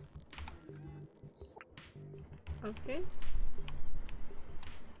 Okay.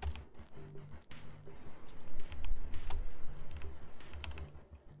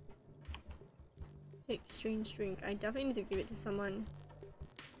 Take strange drink. I definitely need to give it to someone.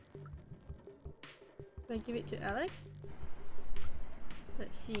 Do I give it to Alex?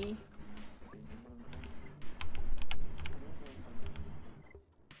 Let's see.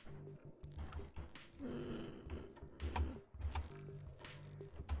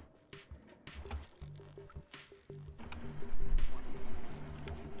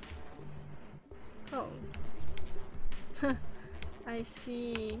 I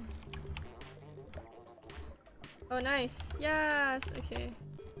see. Oh, nice. Yes. Okay.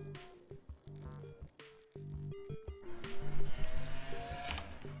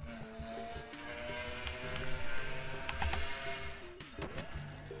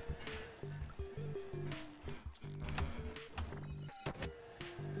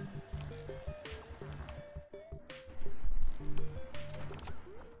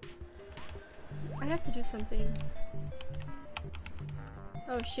 I have to do something.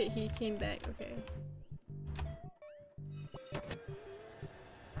 Oh shit, he came back. Okay.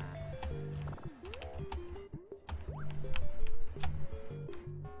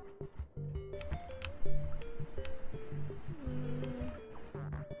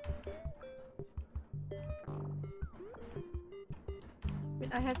 Wait,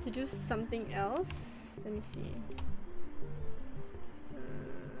 I have to do something else? Let me see.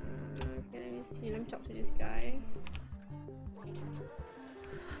 Okay, let me see. Let me talk to this guy.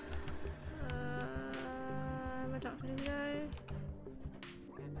 I'm gonna talk to this guy.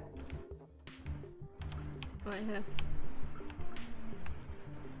 Oh, I have.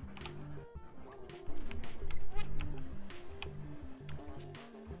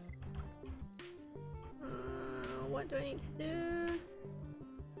 What do I need to do?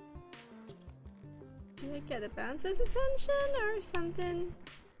 Do I get the bouncer's attention or something?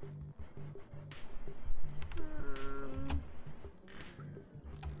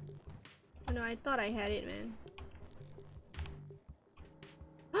 Oh no, I thought I had it, man.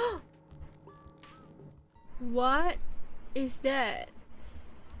 What is that?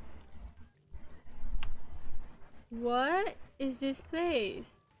 What is this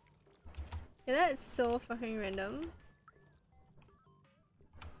place? Yeah, that's so fucking random.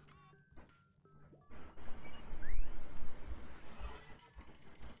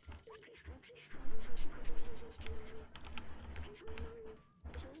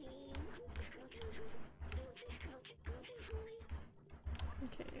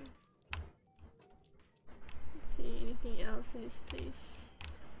 Okay. Let's see, anything else in this place?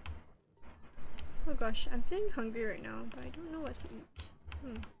 Oh gosh, I'm feeling hungry right now, but I don't know what to eat.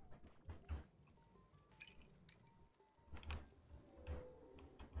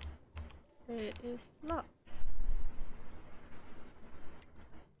 It is locked.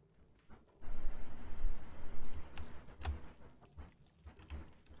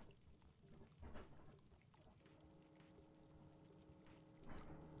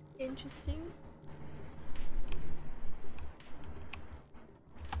 Interesting.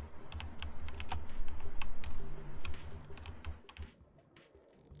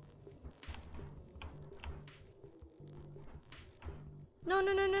 No,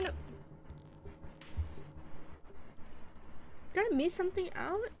 no, no, no, no. Did I miss something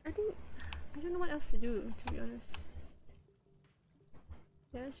out? I don't know what else to do, to be honest.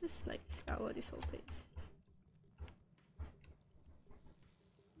 Yeah, let's just like scour this whole place.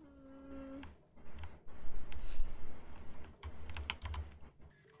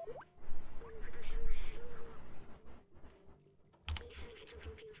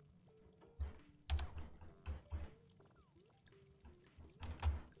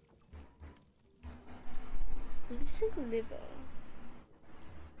 Recent liver.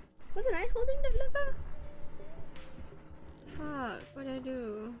 Wasn't I holding that liver? Fuck, what did I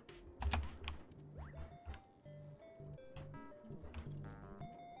do?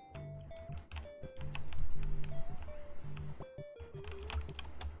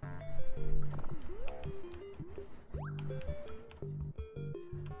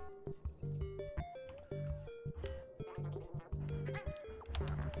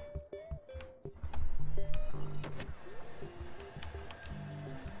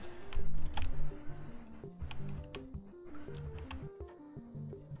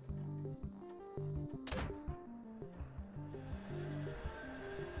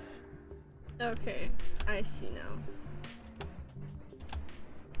 Okay, I see now.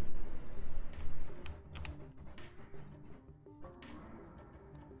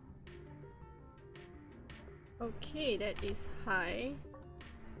 Okay, that is high.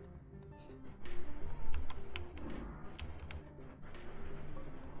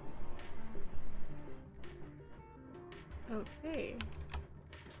 Okay.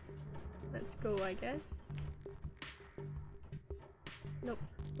 Let's go, I guess. Nope,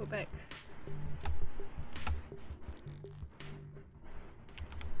 go back.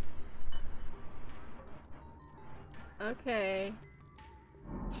 Okay.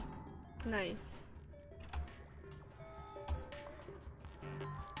 Nice.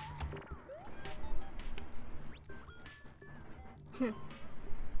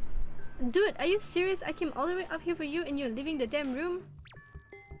 Dude, are you serious? I came all the way up here for you and you're leaving the damn room?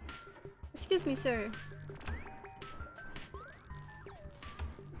 Excuse me, sir.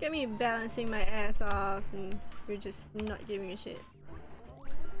 Get me balancing my ass off and you're just not giving a shit.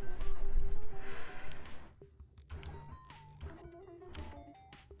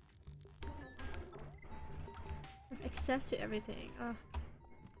 Have access to everything. Oh.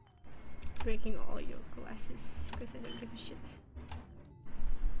 Breaking all your glasses because I don't give a shit.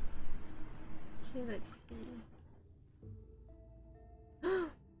 Okay, let's see.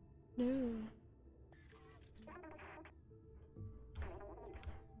 No.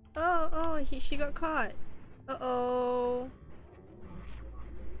 Oh, she got caught. Uh-oh.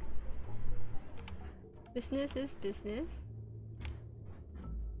 Business is business.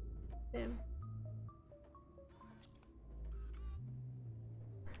 Damn.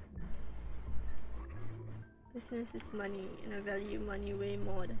 Business is money, and I value money way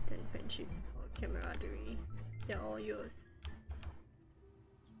more than friendship or camaraderie. They're all yours.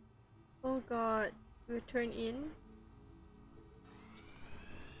 Oh god. Return in.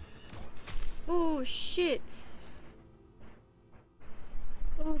 Oh shit.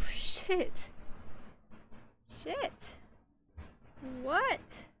 Oh shit. Shit.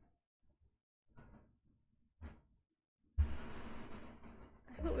 What?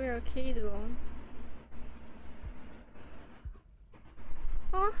 I hope we're okay though.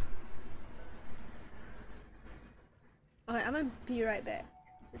 Huh? Alright, I'm gonna be right back.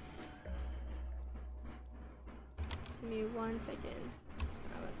 Just give me 1 second.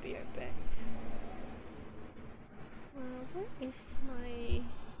 I'm gonna be right back. Where is my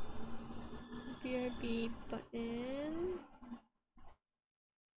BRB button?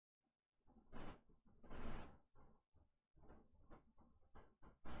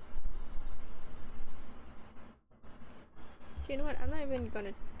 Okay, you know what? I'm not even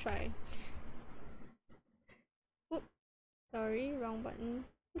gonna try. Oop. Sorry, wrong button.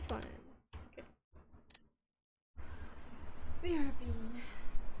 This one. Okay. BRB.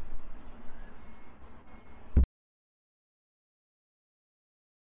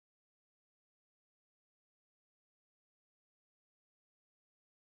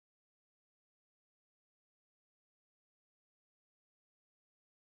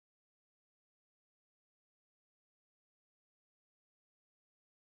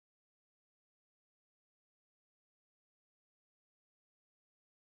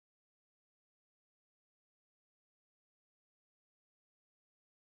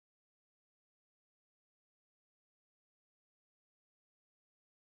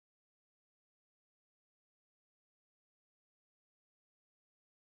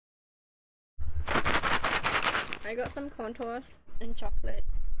 I got some contours and chocolate,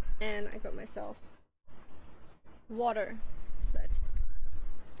 and I got myself water.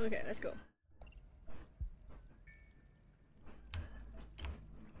 Okay, let's go.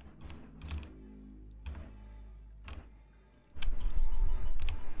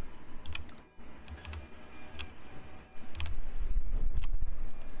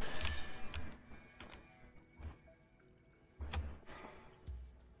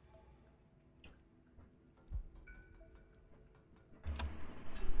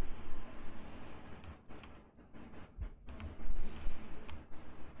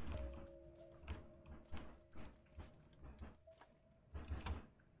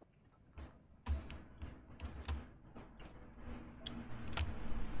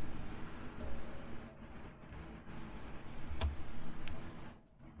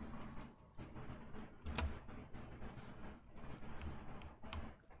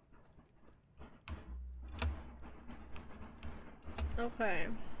 Okay.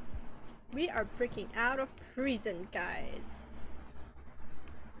 We are breaking out of prison, guys.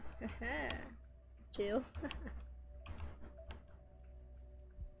 Haha. Chill.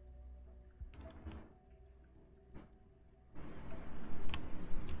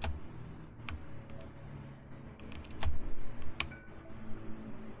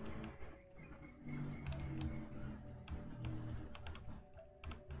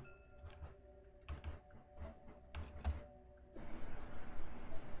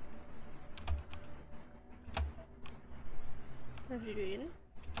 What are you doing?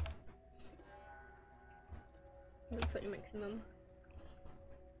 Looks like maximum.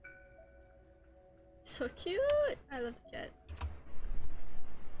 So cute! I love the cat.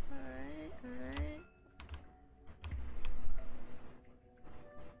 Alright, alright.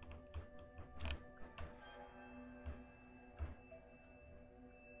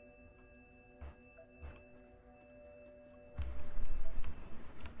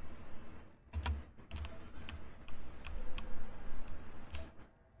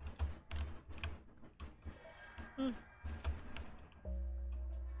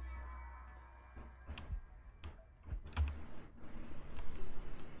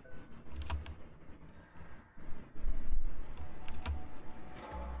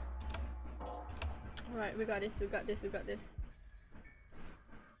 Alright, we got this, we got this, we got this.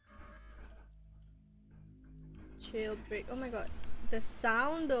 Jailbreak. Oh my god. The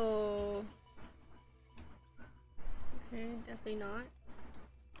sound though. Okay, definitely not.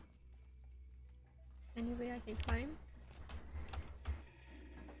 Any way I can climb?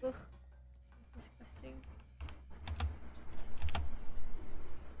 Ugh. Disgusting.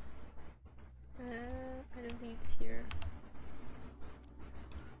 I don't think it's here.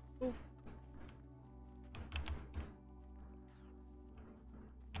 Oof.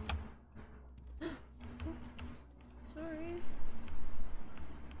 Oops. Sorry.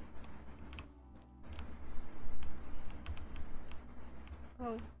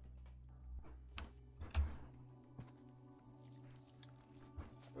 Oh.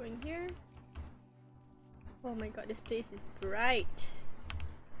 Go in here. Oh my god, this place is bright.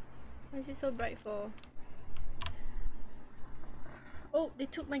 Why is it so bright for? Oh, they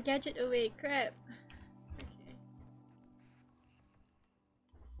took my gadget away. Crap. Okay.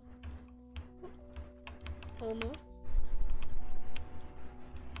 Almost.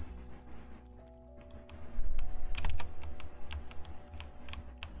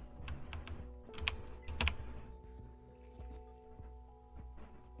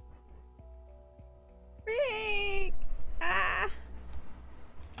 Freak! Ah!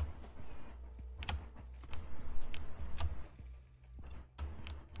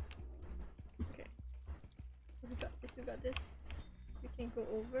 Okay. We got this, we got this. We can go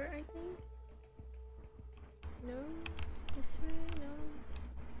over, I think. No? This way? No?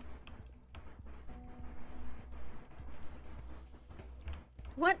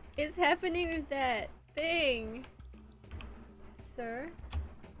 What is happening with that thing? Sir?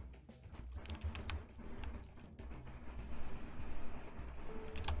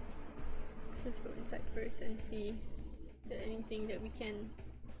 Let's just go inside first and see is there anything that we can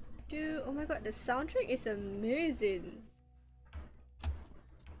do. Oh my god, the soundtrack is amazing.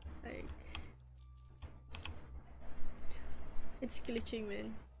 Like, it's glitching,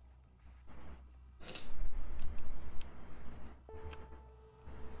 man.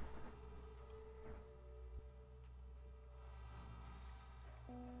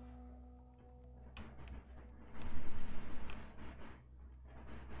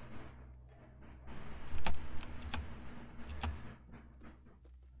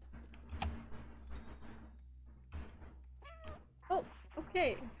 Oh,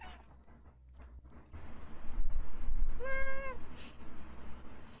 okay.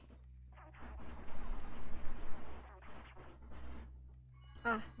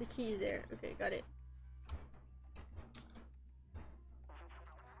 Ah, the key is there. Okay, got it.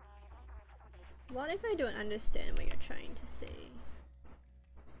 What if I don't understand what you're trying to say?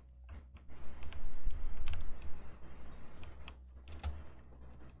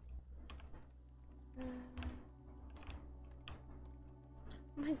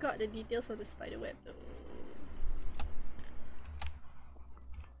 Oh my god, the details of the spider web though.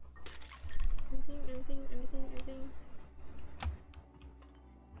 Anything.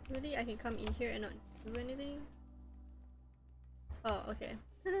 Really? I can come in here and not do anything? Oh, okay.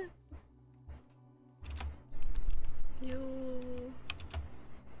 You...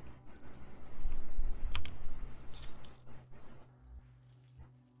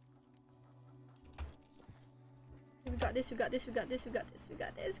 We got this, we got this, we got this, we got this, we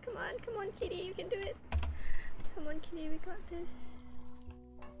got this. Come on, kitty, you can do it. Come on, kitty, we got this.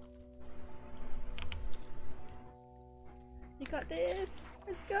 You got this.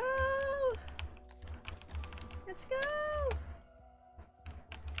 Let's go. Let's go.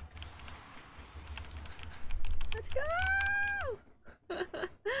 Let's go.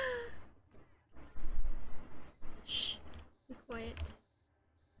 Shh. Be quiet.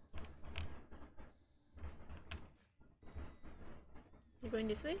 You going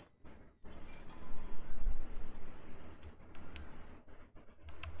this way?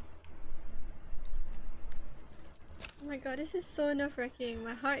 Oh my god, this is so nerve-wracking.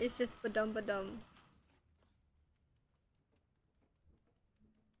 My heart is just badum badum.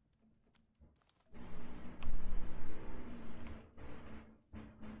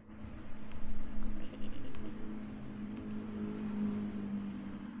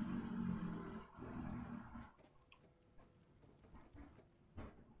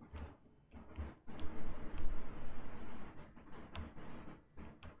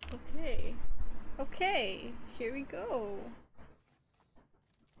 Okay. Okay, here we go.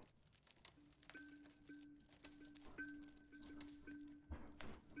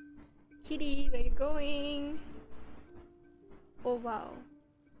 Kitty, where you going? Oh wow.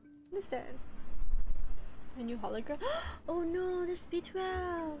 What is that? A new hologram? Oh no, that's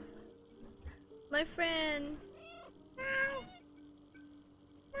B12! My friend! Ow!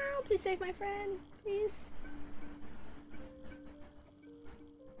 Ow! Please save my friend! Please!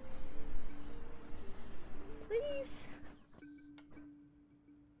 Please!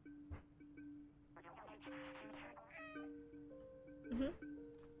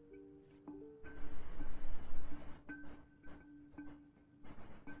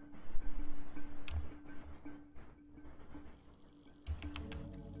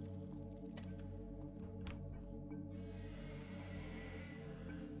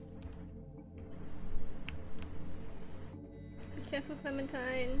 Be careful,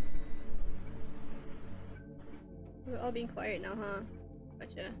 Clementine. We're all being quiet now, huh?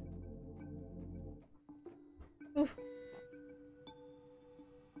 Gotcha. Oof.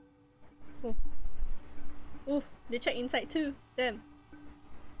 Oh. Oh, they check inside too. Damn.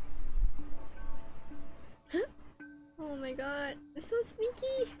 Oh my god, it's so sneaky.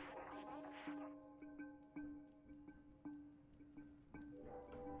 Okay,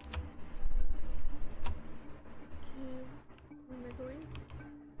 where am I going?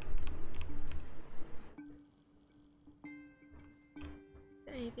 Is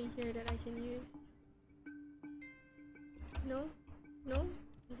there anything here that I can use? No? No?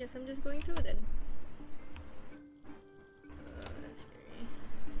 I guess I'm just going through then. That's scary.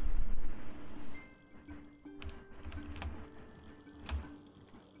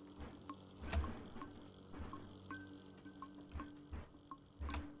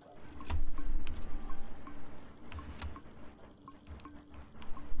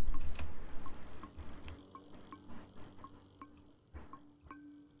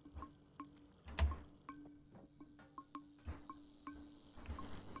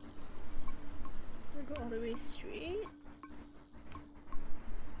 Go all the way straight.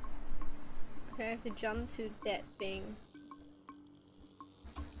 Okay, I have to jump to that thing.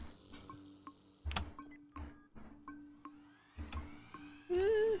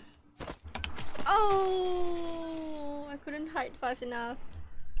 Oh! I couldn't hide fast enough.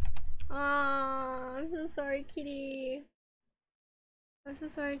 Ah, I'm so sorry, kitty. I'm so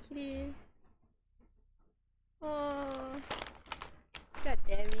sorry, kitty. Oh, god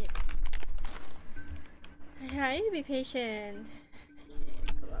damn it. I need to be patient. Okay,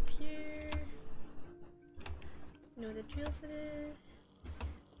 go up here. Know the drill for this.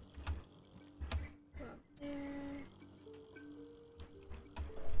 Go up there.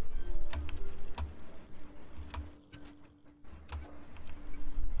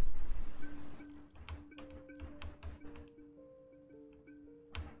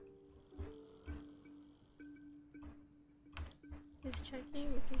 Just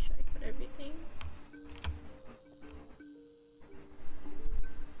checking, making sure I got everything.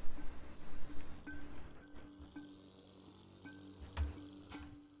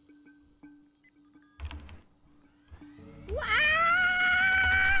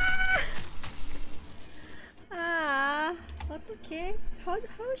 Ah, what okay? How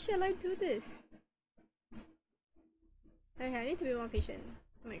shall I do this? Okay, I need to be more patient.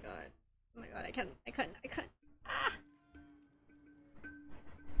 Oh my god. Oh my god, I can't. Ah!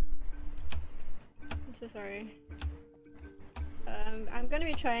 I'm so sorry. I'm gonna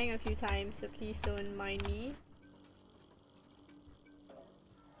be trying a few times, so please don't mind me.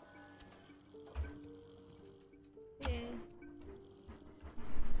 Yeah.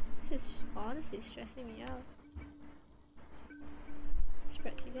 This is honestly stressing me out.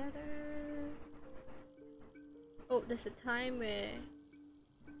 Spread together. Oh, there's a time where...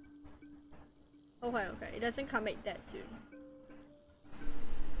 Okay, okay, it doesn't come back that soon.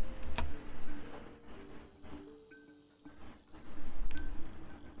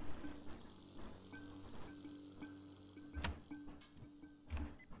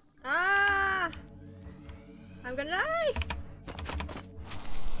 Ah! I'm gonna die!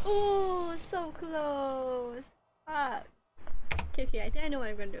 Oh, so close! Fuck. Okay, okay, I think I know what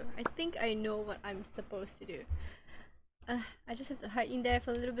I'm gonna do. I think I know what I'm supposed to do. I just have to hide in there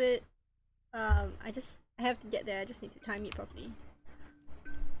for a little bit. I have to get there. I just need to time it properly.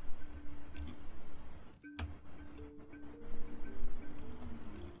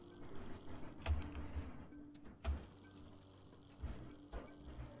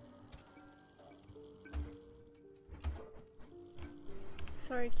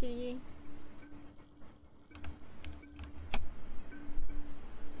 Sorry, kitty.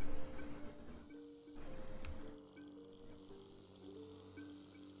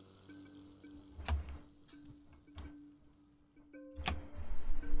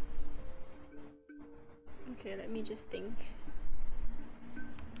 Okay, let me just think.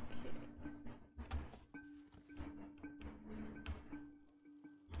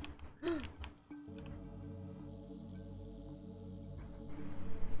 Okay.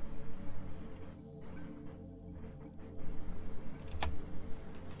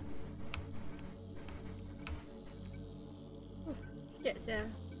 yeah.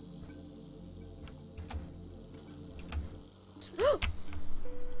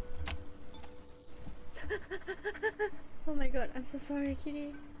 Oh my god, I'm so sorry,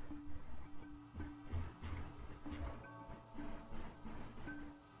 kitty.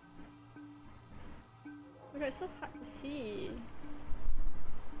 Oh my god, it's so hard to see.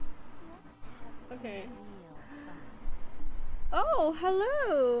 Okay. Oh,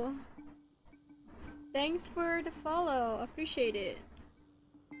 hello! Thanks for the follow, appreciate it.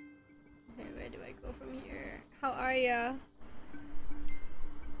 Okay, where do I go from here? How are ya?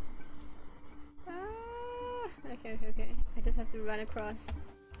 Ah, okay. I just have to run across.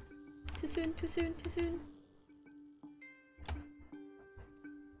 Too soon.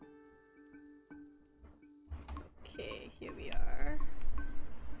 Okay, here we are.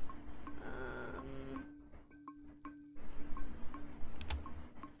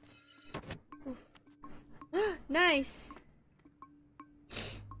 Nice!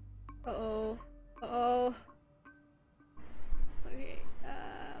 Uh-oh. Okay,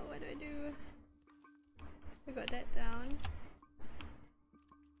 what do I do? I got that down.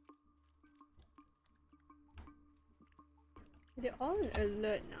 They're all on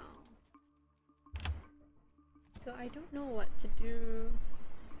alert now. So I don't know what to do.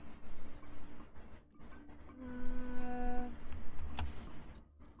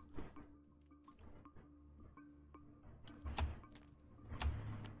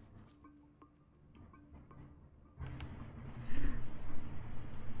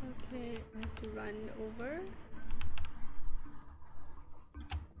 Okay, I have to run over.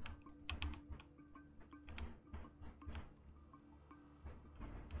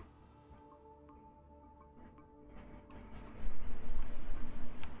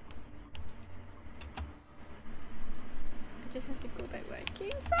 I just have to go back where I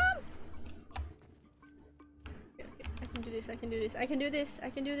came from. Okay, I can do this.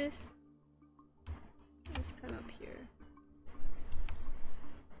 Let's come up here.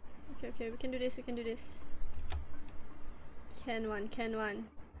 Okay, we can do this. Can one.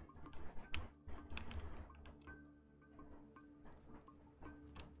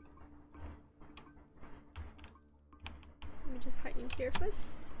 Let me just hide in here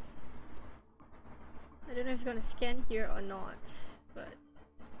first. I don't know if it's gonna scan here or not, but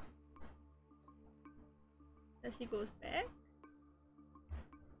as he goes back,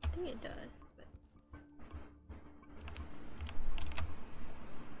 I think it does. But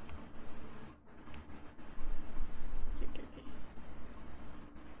okay.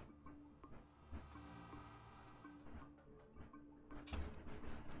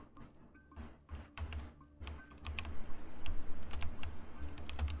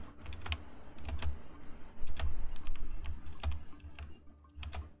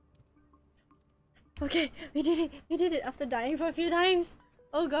 Okay, we did it after dying for a few times.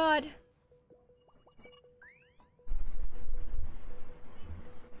 Oh god.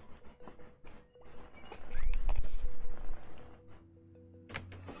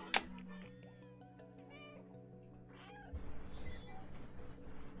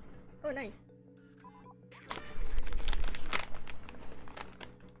 Oh nice.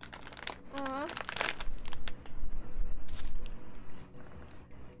 Aww.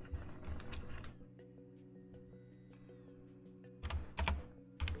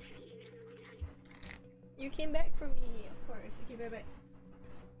 You came back for me, of course. You came back.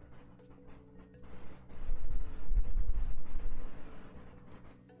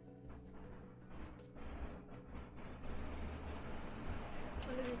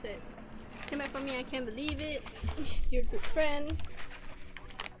 What does he say? Came back for me, I can't believe it. You're a good friend.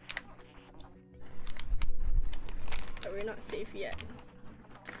 But we're not safe yet.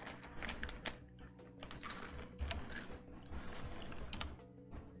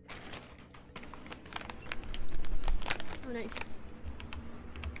 Oh nice.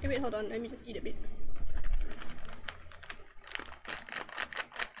 Hey, wait, hold on, let me just eat a bit.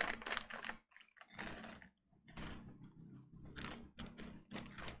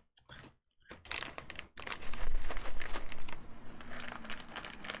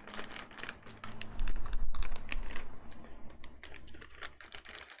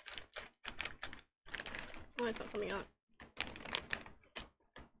 Oh, it's not coming out.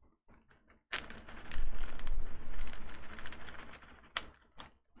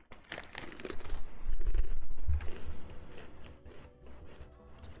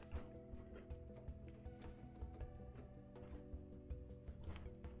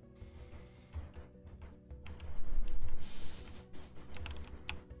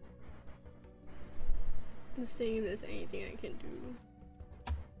 Just seeing if there's anything I can do.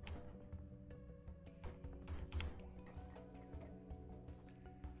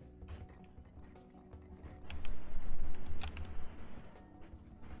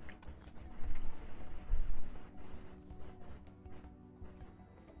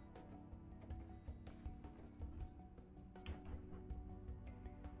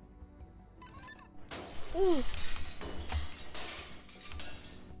 Ooh!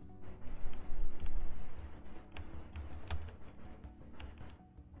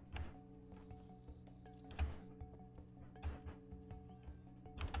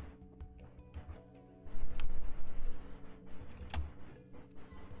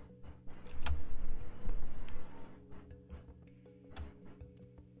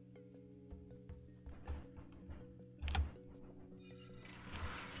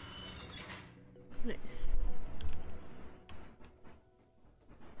 Nice.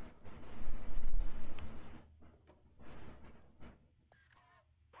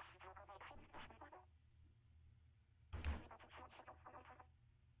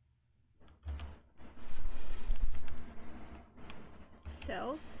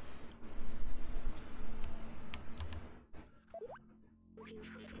 Cells.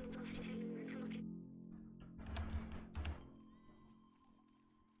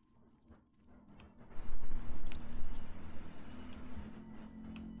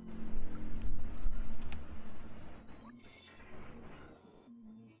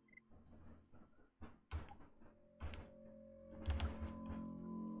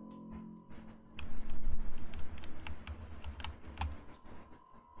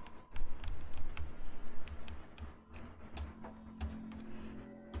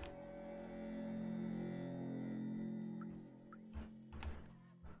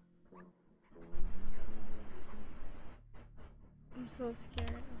 I'm so scared.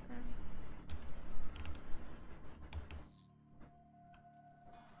 Okay.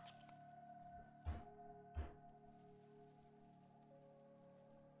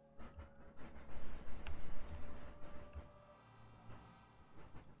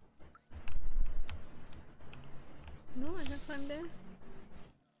 No, I can't climb there.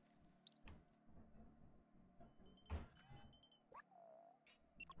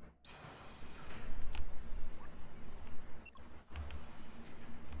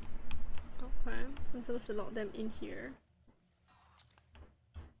 Okay, so I'm supposed to lock them in here.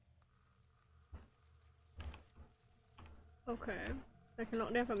 Okay, I can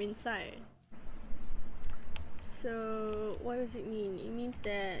lock them from inside. So what does it mean? It means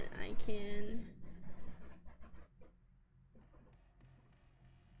that I can...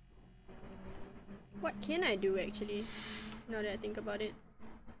 What can I do actually? Now that I think about it.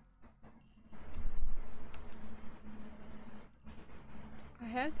 I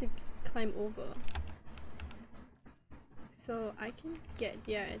have to climb over. So I can get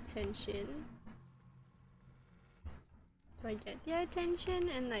their attention. Do I get their attention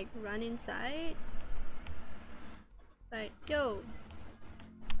and like run inside? Like, yo!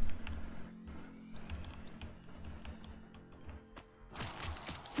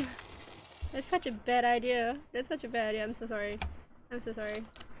 That's such a bad idea. That's such a bad idea. I'm so sorry. I'm so sorry.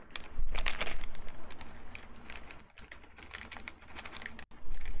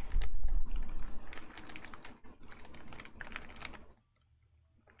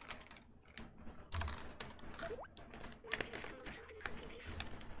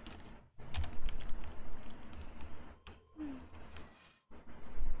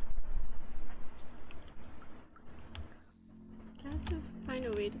 I have to find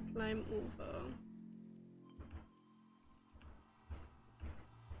a way to climb over.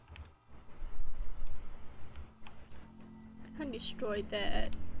 I can't destroy that.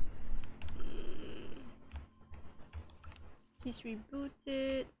 He's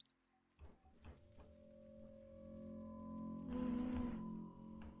rebooted.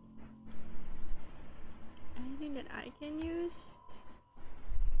 Anything that I can use?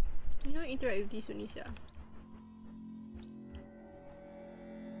 You know, interact with this Unisha.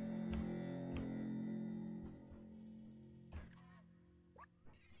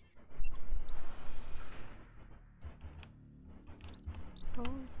 Oh.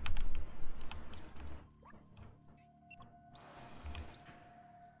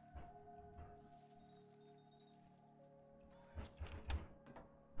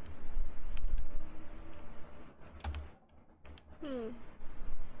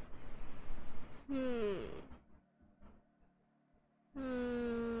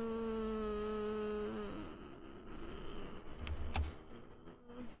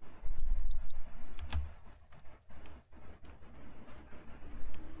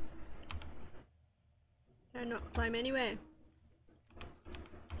 Cannot climb anywhere.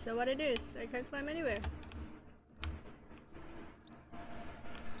 So what it is, I can't climb anywhere.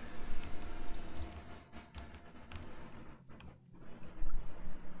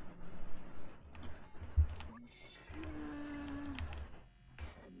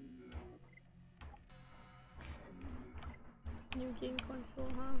 New game console,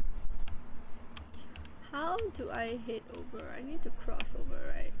 huh? How do I head over? I need to cross over,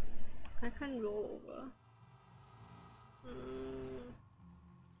 right? I can't roll over.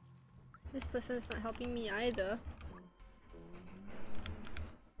 This person's not helping me either.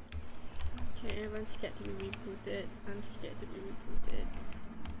 Okay, everyone's scared to be rebooted. I'm scared to be rebooted.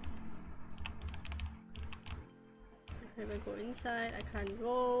 If I go inside, I can't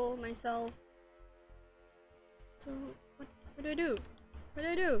roll myself. So, what do I do? What do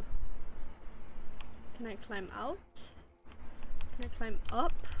I do? Can I climb out? Can I climb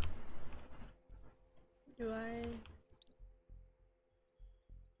up? Do I...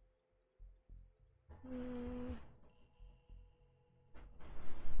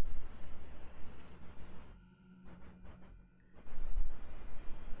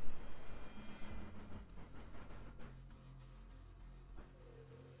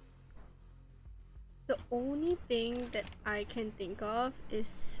 The only thing that I can think of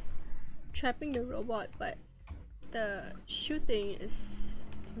is trapping the robot, but the shooting is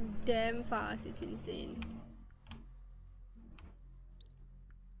damn fast, it's insane.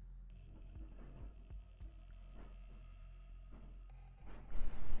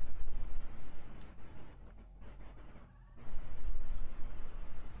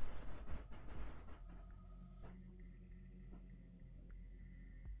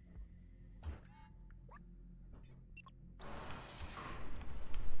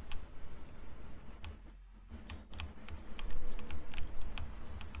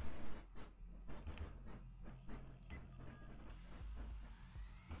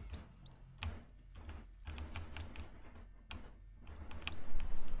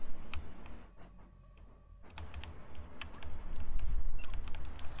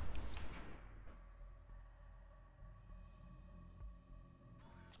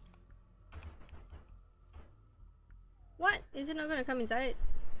 What? Is it not gonna come inside?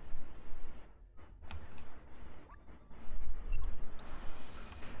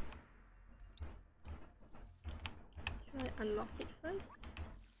 Should I unlock it first?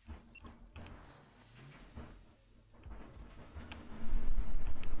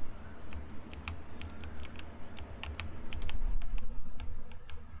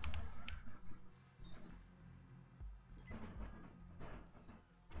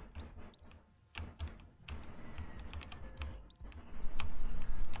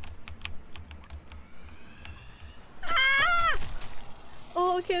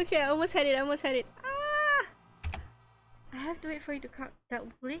 Oh, okay, I almost had it, Ah! I have to wait for it to come.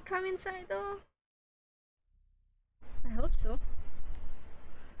 Will it come inside though? I hope so.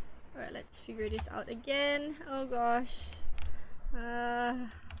 Alright, let's figure this out again. Oh gosh.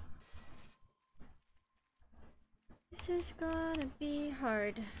 This is gonna be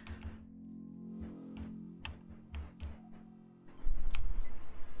hard.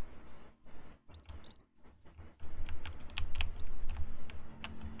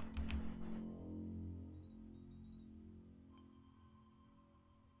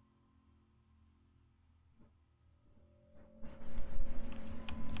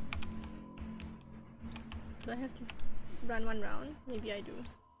 Do I have to run one round? Maybe I do.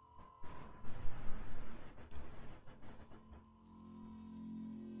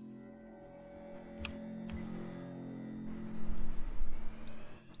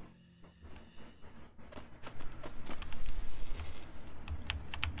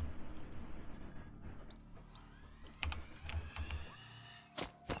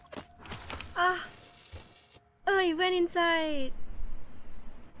 Ah! Oh, he went inside!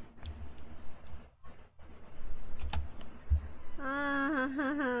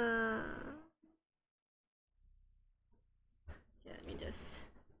 Yeah, let me just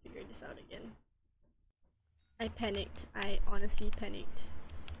figure this out again. I panicked. I honestly panicked.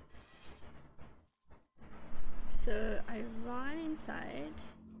 So I run inside.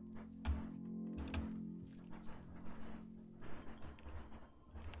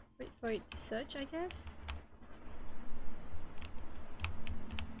 Wait for it to search, I guess.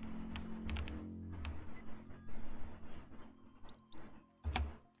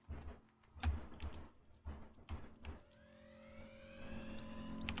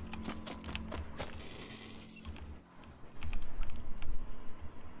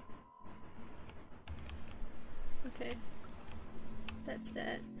 Okay. That's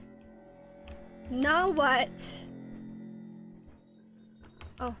that. Now what?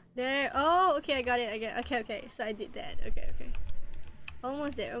 Oh, there. Oh, okay, I got it. Okay. So I did that. Okay.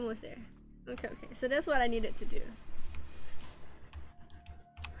 Almost there. Okay. So that's what I needed to do.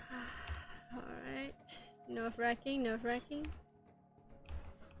 Alright. Nerve-wracking.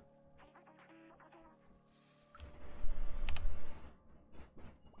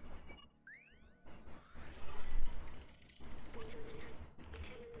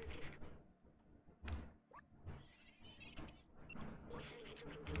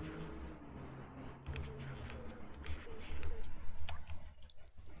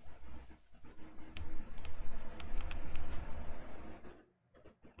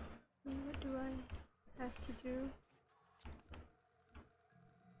 have to do.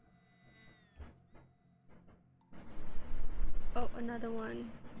 Oh, another one.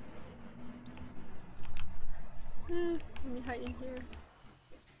 Let me hide in here.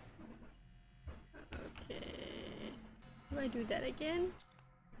 Okay. Do I do that again?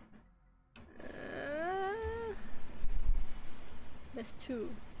 There's two.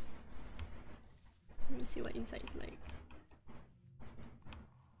 Let me see what inside is like.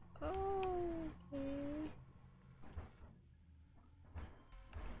 Oh, okay.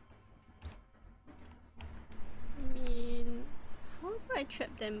 I mean, how do I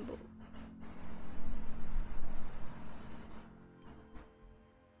trap them both?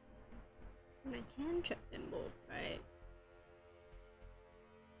 And I can trap them both, right?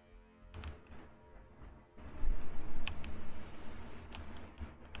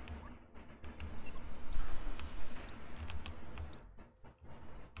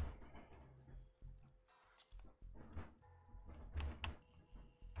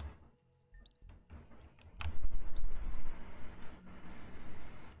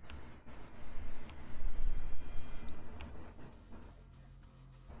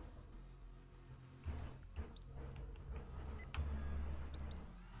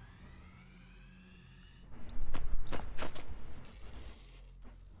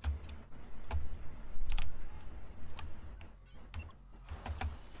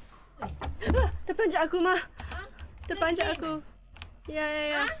 Terpanjat aku mah. Terpanjat aku. Ya ya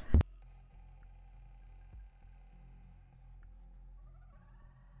ya.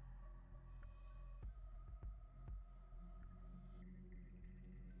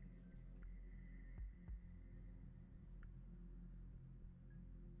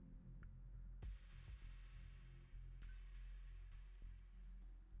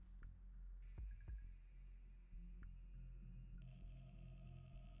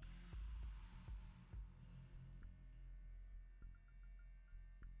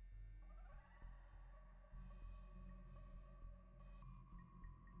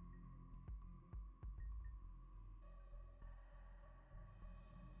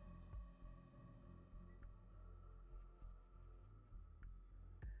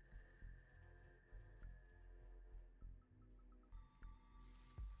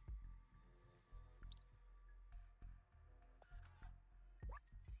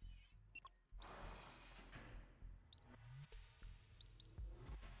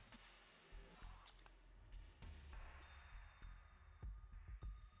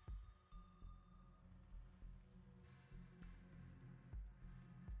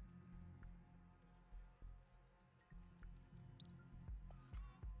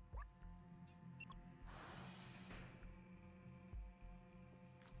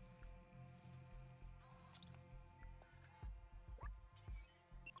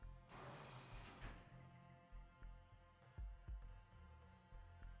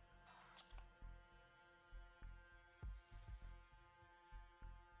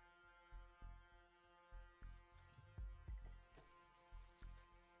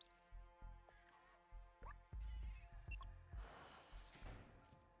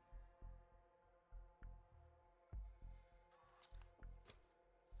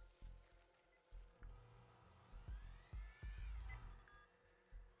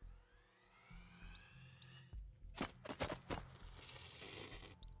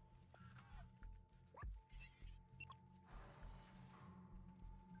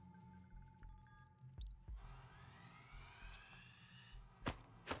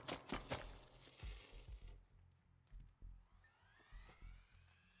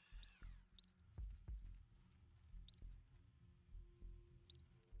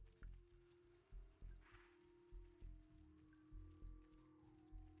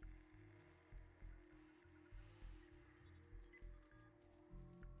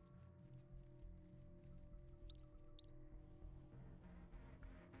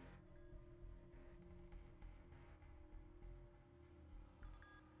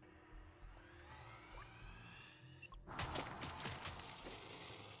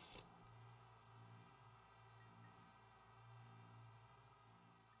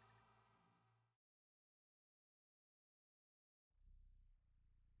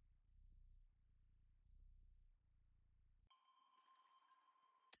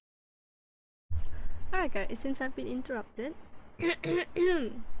 Alright guys, since I've been interrupted,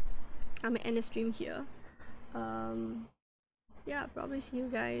 I'm gonna end the stream here. Yeah, probably see you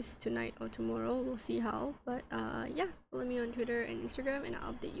guys tonight or tomorrow, we'll see how. But yeah, follow me on Twitter and Instagram and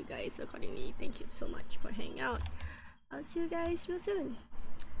I'll update you guys accordingly. Thank you so much for hanging out. I'll see you guys real soon.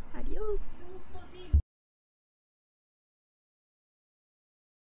 Adios.